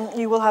elite.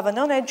 You will have an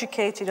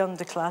uneducated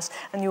underclass,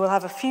 and you will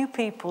have a few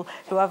people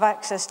who have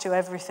access to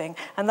everything,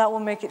 and that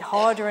will make it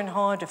harder and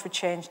harder for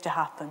change to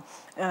happen.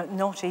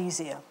 Not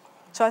easier.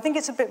 So I think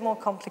it's a bit more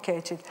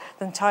complicated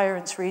than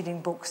tyrants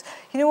reading books.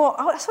 You know what?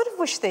 I sort of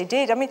wish they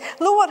did. I mean,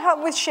 look what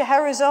happened with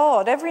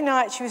Scheherazade. Every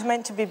night she was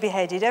meant to be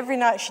beheaded. Every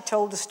night she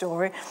told a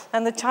story,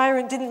 and the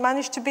tyrant didn't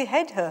manage to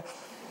behead her.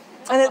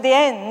 And at the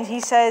end, he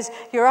says,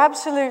 "You're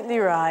absolutely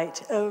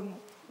right.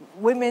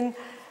 Women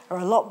are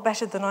a lot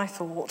better than I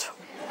thought."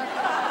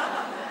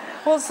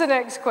 What's the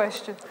next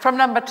question? From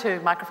number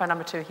 2, microphone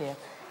number 2 here.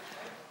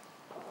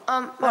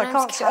 I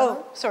can't see.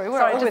 Oh, sorry,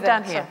 we're over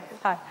down here.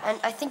 Hi. And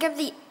I think I'm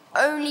the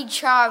only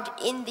child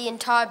in the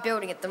entire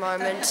building at the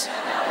moment.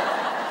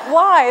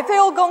 Why? Have they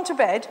all gone to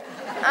bed?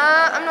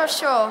 I'm not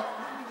sure.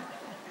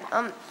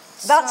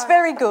 That's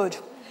very good.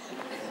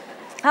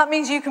 That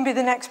means you can be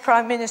the next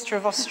Prime Minister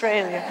of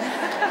Australia.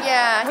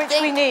 Yeah, which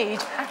we need.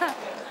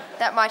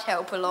 That might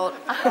help a lot.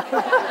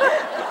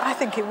 I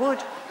think it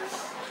would.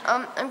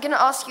 I'm going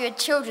to ask you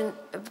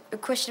a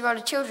question about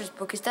a children's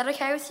book. Is that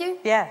okay with you?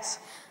 Yes.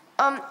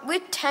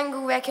 With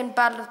Tangle Wreck and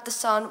Battle of the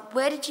Sun,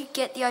 where did you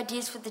get the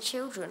ideas for the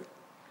children?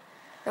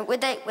 And were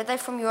they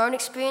from your own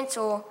experience,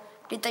 or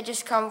did they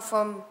just come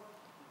from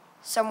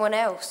someone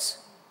else?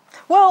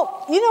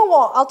 Well, you know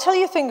what? I'll tell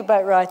you a thing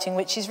about writing,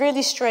 which is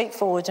really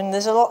straightforward, and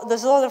there's a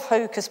lot of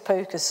hocus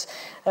pocus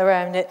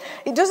around it.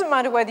 It doesn't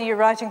matter whether you're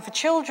writing for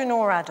children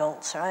or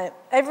adults, right?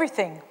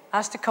 Everything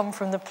has to come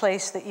from the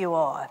place that you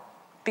are,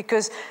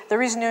 because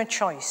there is no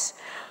choice.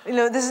 You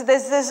know,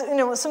 there's you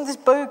know, some of this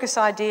bogus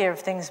idea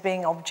of things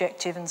being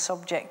objective and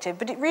subjective,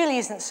 but it really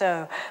isn't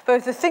so.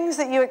 Both the things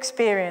that you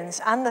experience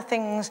and the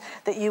things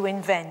that you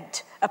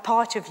invent are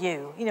part of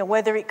you. You know,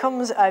 whether it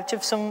comes out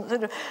of some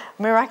sort of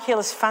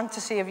miraculous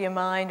fantasy of your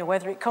mind, or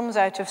whether it comes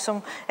out of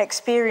some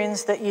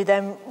experience that you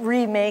then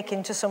remake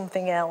into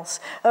something else.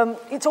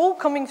 It's all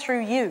coming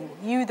through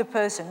you the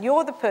person.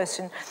 You're the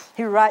person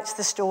who writes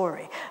the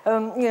story.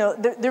 You know,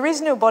 there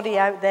is nobody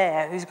out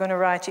there who's going to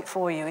write it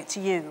for you. It's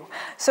you.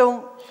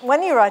 So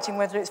when you're writing,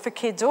 whether it's for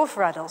kids or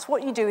for adults,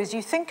 what you do is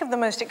you think of the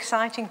most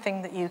exciting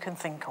thing that you can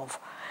think of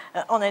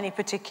on any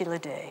particular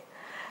day.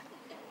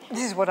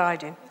 This is what I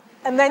do.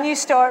 And then you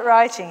start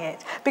writing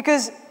it.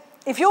 Because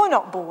if you're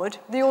not bored,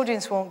 the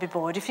audience won't be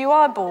bored. If you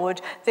are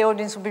bored, the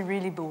audience will be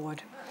really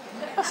bored.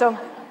 So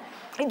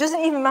it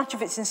doesn't even matter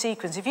if it's in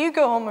sequence. If you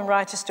go home and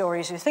write a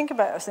story, so you think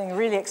about something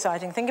really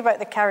exciting, think about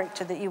the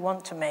character that you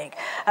want to make,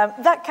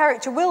 that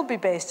character will be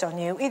based on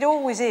you. It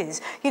always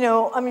is. You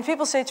know, I mean,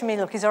 people say to me,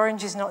 look, is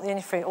Oranges Not the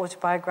Only Fate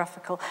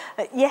autobiographical?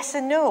 Yes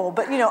and no,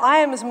 but, you know, I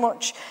am as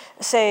much,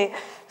 say,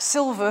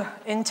 Silver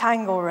in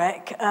Tangle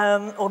Wreck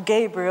or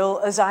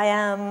Gabriel as I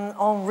am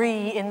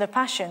Henri in The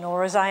Passion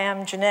or as I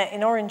am Jeanette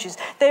in Oranges.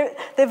 They're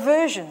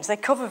versions, they're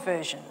cover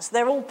versions.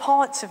 They're all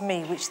parts of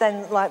me which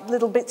then, like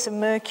little bits of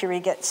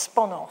mercury, get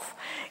spun off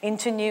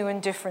into new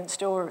and different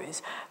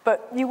stories.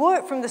 But you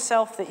work from the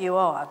self that you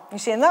are. You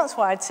see, and that's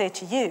why I'd say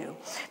to you,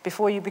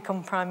 before you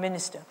become Prime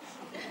Minister,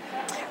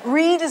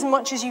 read as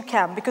much as you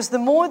can, because the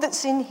more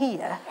that's in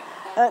here,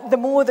 the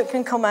more that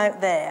can come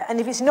out there. And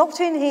if it's not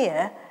in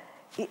here,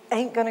 it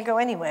ain't going to go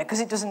anywhere because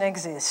it doesn't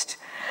exist.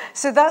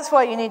 So that's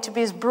why you need to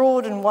be as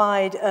broad and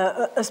wide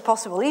as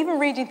possible, even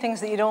reading things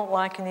that you don't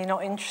like and you're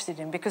not interested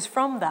in, because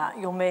from that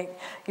you'll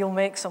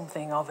make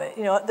something of it.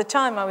 You know, at the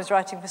time I was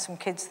writing for some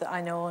kids that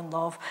I know and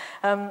love,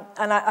 and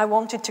I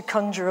wanted to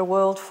conjure a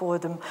world for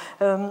them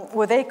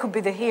where they could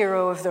be the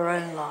hero of their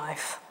own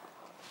life.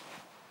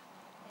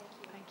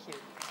 Thank you.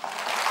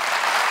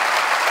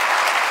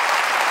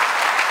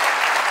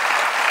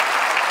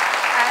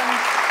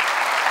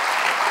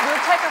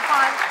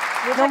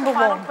 We'll take a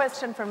final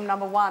question from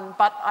number one,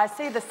 but I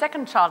see the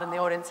second child in the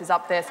audience is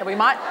up there, so we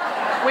might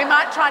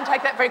try and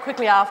take that very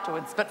quickly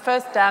afterwards. But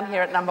first, down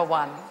here at number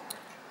one.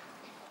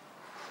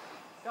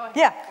 Go ahead.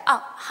 Yeah.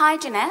 Oh, hi,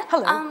 Jeanette.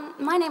 Hello.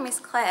 My name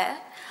is Claire.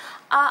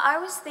 I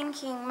was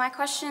thinking, my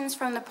question's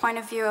from the point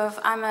of view of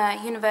I'm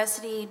a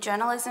university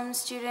journalism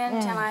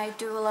student and I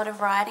do a lot of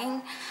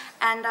writing,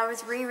 and I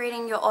was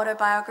rereading your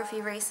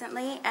autobiography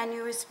recently, and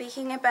you were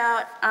speaking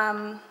about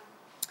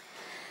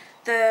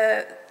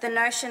the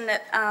notion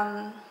that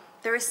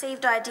the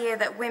received idea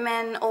that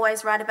women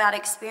always write about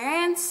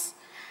experience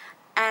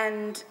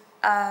and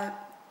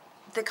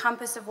the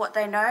compass of what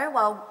they know,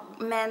 while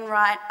men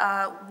write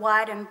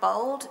wide and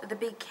bold, the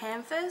big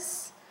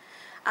canvas,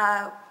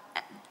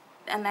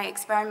 and they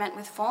experiment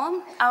with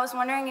form. I was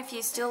wondering if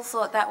you still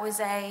thought that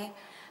was a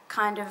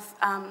kind of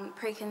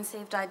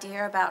preconceived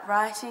idea about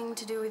writing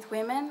to do with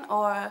women,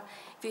 or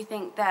if you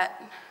think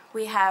that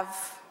we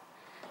have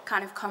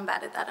kind of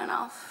combated that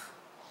enough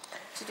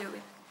to do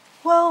with.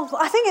 Well,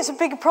 I think it's a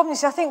bigger problem.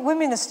 See, I think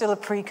women are still a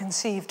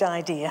preconceived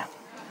idea.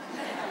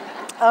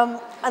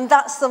 And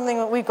that's something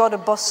that we've got to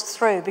bust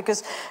through,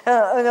 because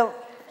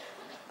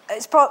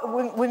it's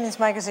women's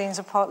magazines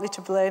are partly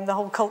to blame, the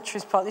whole culture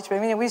is partly to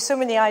blame. You know, we have so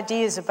many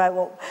ideas about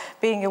what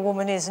being a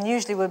woman is, and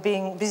usually we're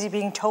busy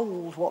being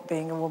told what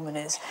being a woman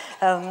is,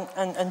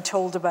 and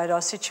told about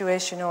our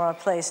situation or our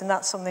place, and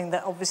that's something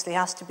that obviously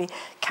has to be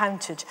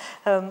countered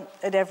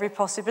at every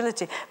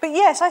possibility. But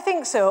yes, I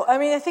think so. I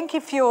mean, I think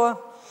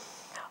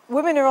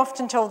women are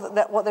often told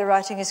that what they're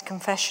writing is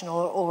confessional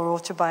or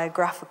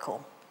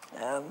autobiographical.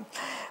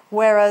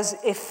 Whereas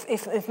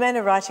if men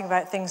are writing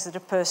about things that are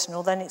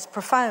personal, then it's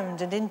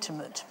profound and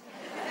intimate.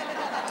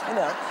 You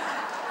know,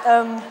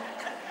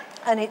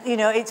 and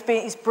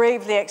it's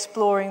bravely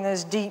exploring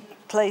those deep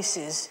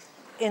places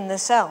in the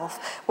self,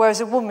 whereas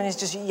a woman is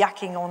just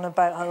yakking on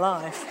about her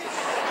life.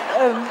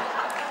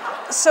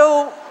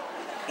 So,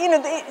 you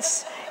know,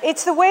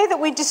 it's the way that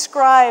we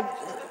describe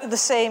the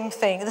same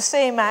thing, the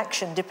same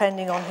action,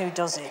 depending on who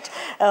does it.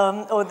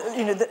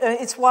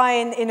 It's why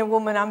in a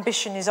woman,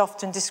 ambition is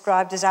often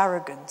described as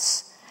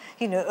arrogance.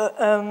 It's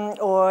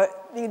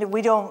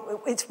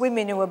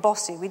women who are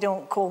bossy. We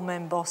don't call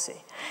men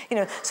bossy.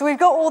 So we've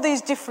got all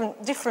these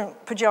different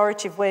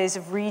pejorative ways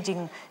of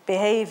reading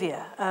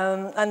behaviour,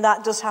 and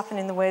that does happen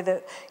in the way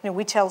that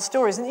we tell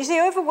stories. And you see,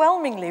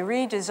 overwhelmingly,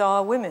 readers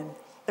are women.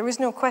 There is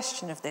no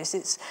question of this.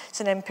 It's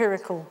an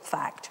empirical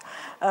fact,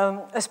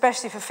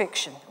 especially for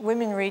fiction.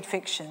 Women read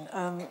fiction.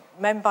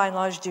 Men, by and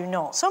large, do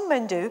not. Some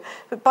men do,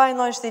 but by and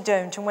large, they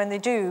don't. And when they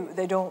do,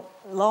 they don't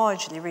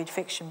largely read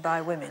fiction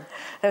by women.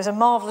 There's a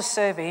marvellous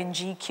survey in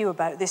GQ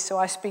about this, so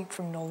I speak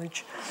from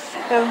knowledge.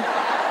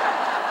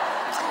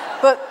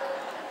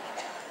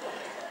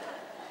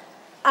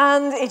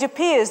 And it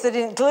appears that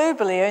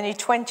globally, only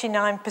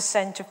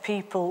 29% of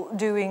people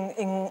doing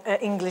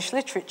English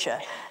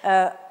literature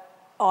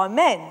are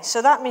men.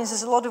 So that means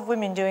there's a lot of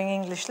women doing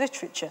English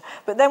literature.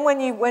 But then when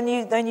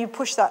you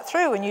push that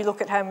through and you look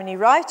at how many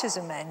writers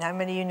are men, how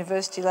many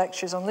university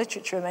lecturers on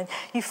literature are men,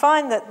 you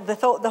find that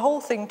the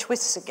whole thing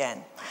twists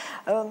again.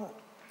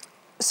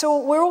 So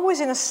we're always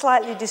in a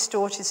slightly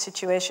distorted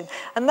situation.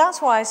 And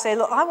that's why I say,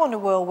 look, I want a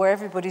world where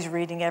everybody's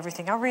reading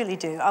everything. I really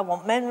do. I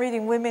want men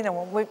reading women. I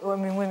want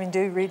women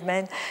do read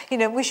men.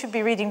 We should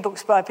be reading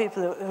books by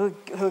people who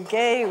are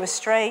gay, who are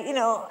straight,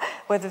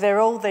 whether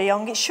they're old, they're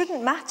young. It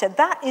shouldn't matter.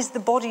 That is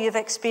the body of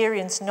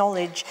experience,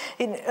 knowledge,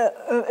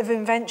 of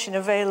invention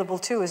available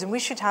to us, and we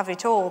should have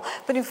it all.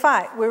 But in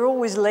fact, we're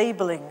always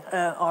labelling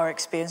our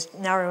experience,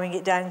 narrowing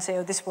it down and saying,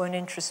 oh, this won't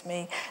interest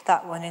me,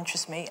 that won't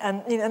interest me.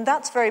 And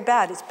that's very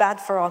bad. It's bad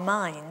for for our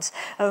minds.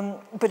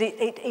 But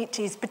it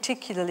is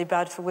particularly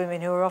bad for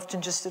women who are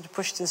often just sort of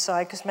pushed to the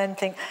side because men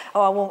think,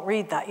 oh, I won't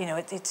read that. You know,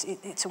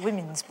 it's a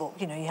women's book.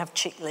 You know, you have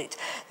chick lit.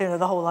 You know,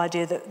 the whole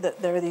idea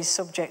that there are these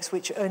subjects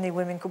which only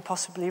women could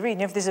possibly read.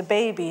 And if there's a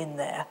baby in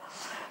there,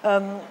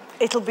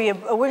 it'll be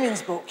a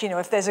women's book. You know,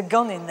 if there's a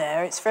gun in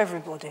there, it's for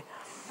everybody.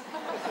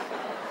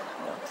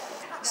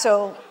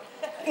 So,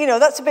 you know,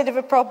 that's a bit of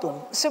a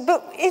problem. So,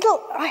 but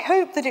I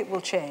hope that it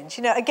will change.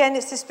 You know, again,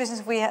 it's this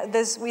business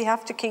we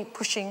have to keep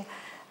pushing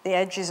the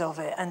edges of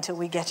it until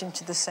we get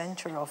into the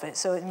center of it.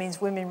 So it means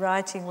women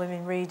writing,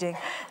 women reading,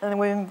 and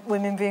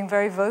women being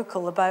very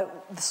vocal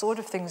about the sort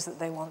of things that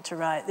they want to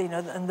write, you know,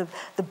 and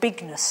the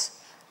bigness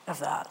of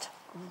that.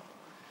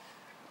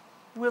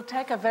 We'll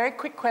take a very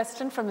quick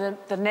question from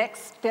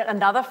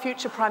another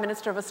future Prime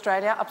Minister of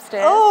Australia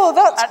upstairs. Oh,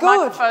 that's at good.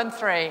 Microphone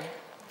 3.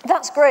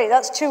 That's great.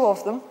 That's 2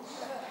 of them.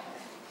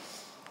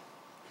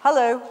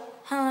 Hello.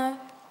 Hello.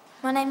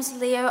 My name's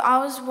Leo. I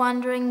was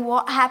wondering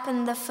what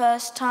happened the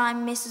first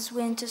time Mrs.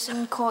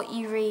 Winterson caught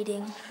you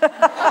reading.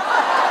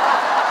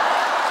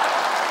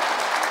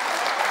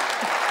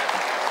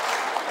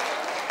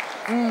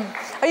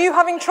 Are you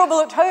having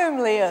trouble at home,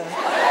 Leo?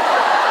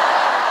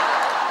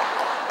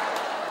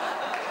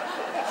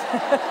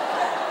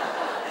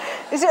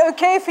 Is it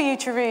okay for you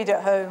to read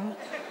at home?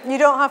 You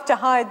don't have to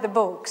hide the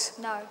books?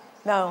 No.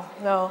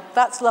 No,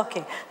 that's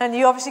lucky. And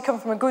you obviously come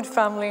from a good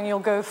family and you'll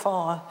go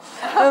far.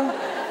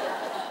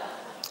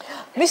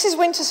 Mrs.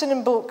 Winterson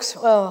and books,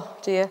 oh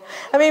dear.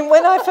 I mean,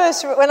 when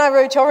I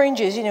wrote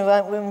Oranges, you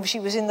know, when she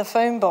was in the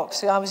phone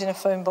box, I was in a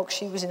phone box,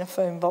 she was in a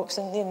phone box,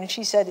 and you know,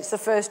 she said, it's the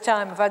first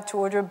time I've had to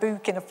order a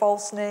book in a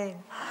false name.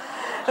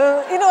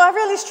 You know, I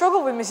really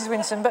struggled with Mrs.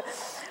 Winterson, but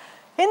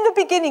in the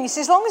beginning,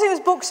 as long as it was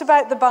books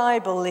about the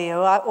Bible,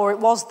 Leo, or it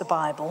was the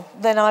Bible,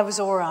 then I was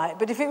all right.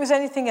 But if it was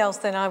anything else,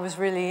 then I was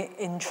really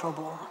in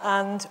trouble.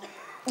 And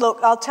look,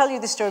 I'll tell you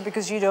this story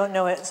because you don't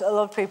know it. A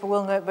lot of people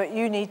will know it, but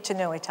you need to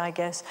know it, I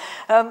guess.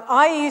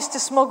 I used to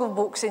smuggle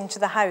books into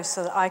the house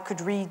so that I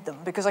could read them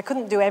because I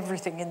couldn't do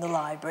everything in the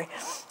library,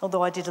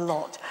 although I did a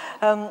lot.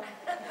 And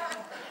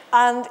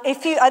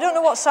I don't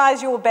know what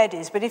size your bed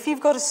is, but if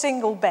you've got a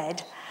single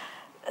bed,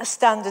 a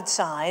standard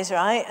size,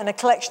 right, and a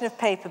collection of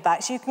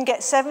paperbacks, you can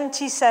get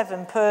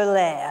 77 per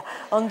layer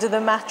under the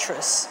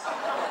mattress.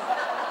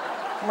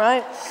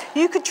 Right?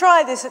 You could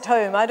try this at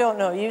home, I don't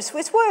know. It's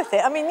worth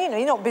it. I mean, you know,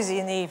 you're not busy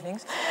in the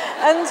evenings.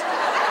 And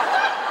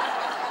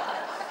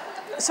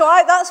so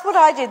that's what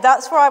I did.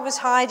 That's where I was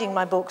hiding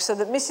my books so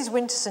that Mrs.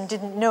 Winterson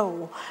didn't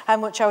know how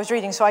much I was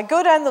reading. So I'd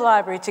go down the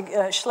library to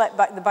schlep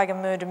back the bag of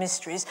murder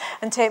mysteries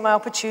and take my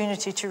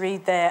opportunity to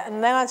read there.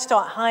 And then I'd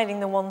start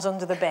hiding the ones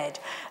under the bed.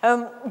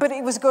 But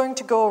it was going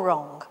to go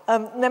wrong.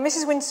 Now,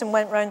 Mrs. Winterson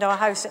went round our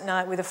house at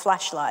night with a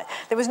flashlight.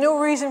 There was no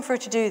reason for her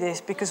to do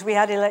this because we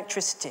had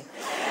electricity.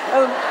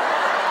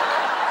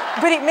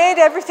 But it made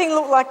everything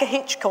look like a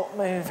Hitchcock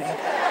movie.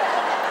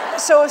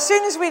 So as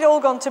soon as we'd all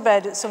gone to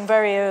bed at some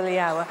very early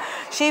hour,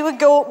 she would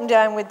go up and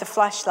down with the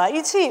flashlight.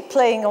 You'd see it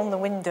playing on the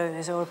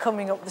windows or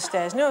coming up the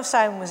stairs. No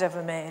sound was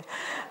ever made.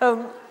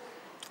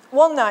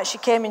 One night she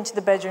came into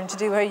the bedroom to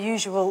do her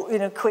usual, you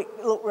know, quick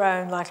look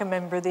round like a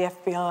member of the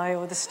FBI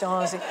or the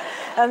Stasi.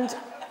 And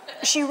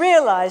she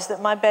realised that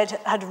my bed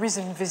had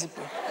risen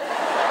visibly.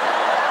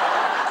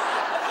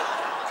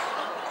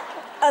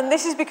 And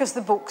this is because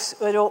the books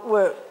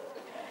were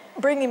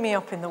bringing me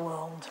up in the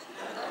world.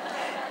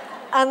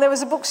 And there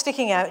was a book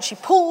sticking out. She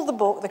pulled the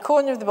book, the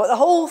corner of the book, the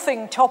whole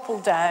thing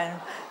toppled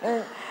down.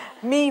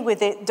 Me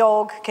with it,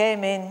 dog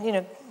came in, you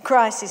know,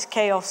 crisis,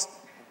 chaos,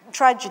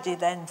 tragedy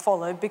then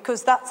followed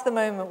because that's the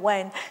moment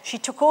when she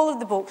took all of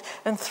the books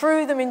and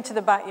threw them into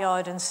the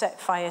backyard and set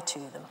fire to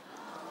them.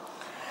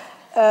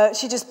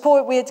 She just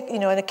poured, we had, you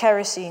know, in a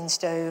kerosene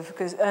stove,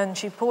 and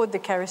she poured the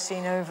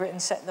kerosene over it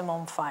and set them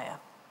on fire.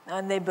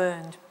 And they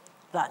burned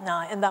that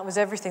night, and that was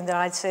everything that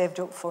I'd saved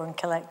up for and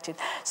collected.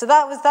 So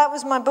that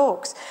was my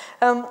books.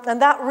 And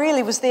that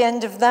really was the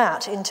end of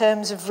that in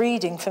terms of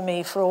reading for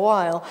me for a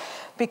while,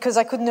 because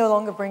I could no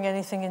longer bring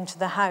anything into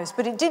the house.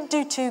 But it did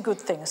do 2 good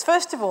things.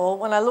 First of all,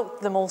 when I looked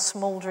at them all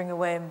smouldering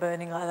away and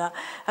burning like that,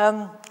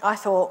 I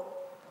thought,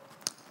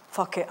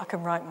 fuck it, I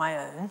can write my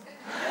own.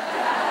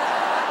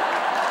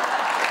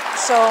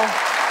 So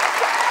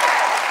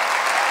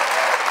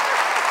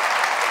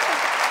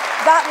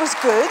that was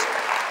good,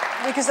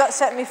 because that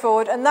set me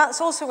forward. And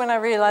that's also when I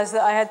realised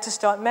that I had to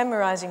start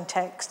memorising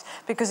text,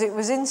 because it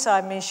was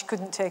inside me, she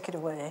couldn't take it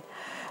away.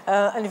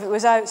 And if it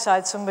was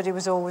outside, somebody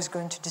was always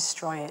going to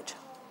destroy it.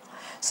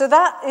 So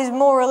that is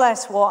more or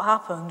less what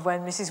happened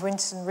when Mrs.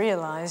 Winterson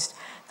realised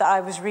that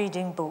I was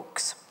reading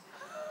books.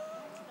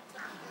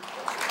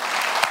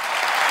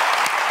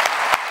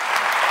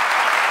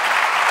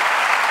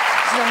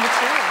 Number 2.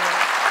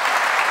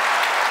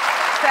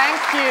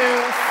 Thank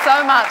you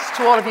so much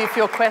to all of you for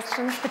your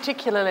questions,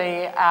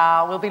 particularly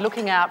we'll be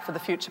looking out for the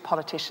future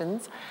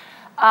politicians.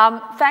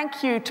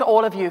 Thank you to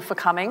all of you for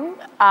coming,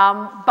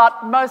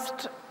 but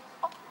most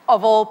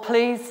of all,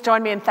 please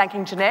join me in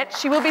thanking Jeanette.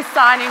 She will be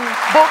signing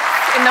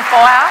books in the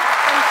foyer.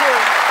 Thank you.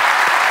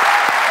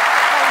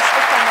 Thanks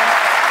for coming.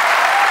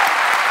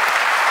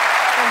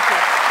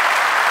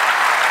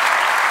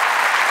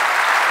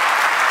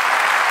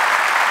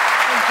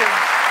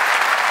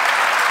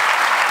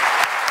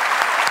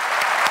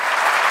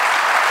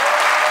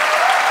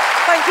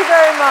 Thank you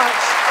very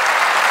much.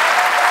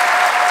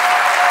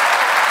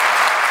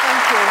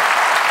 Thank you.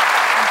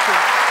 Thank you.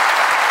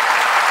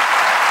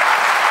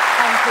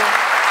 Thank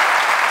you.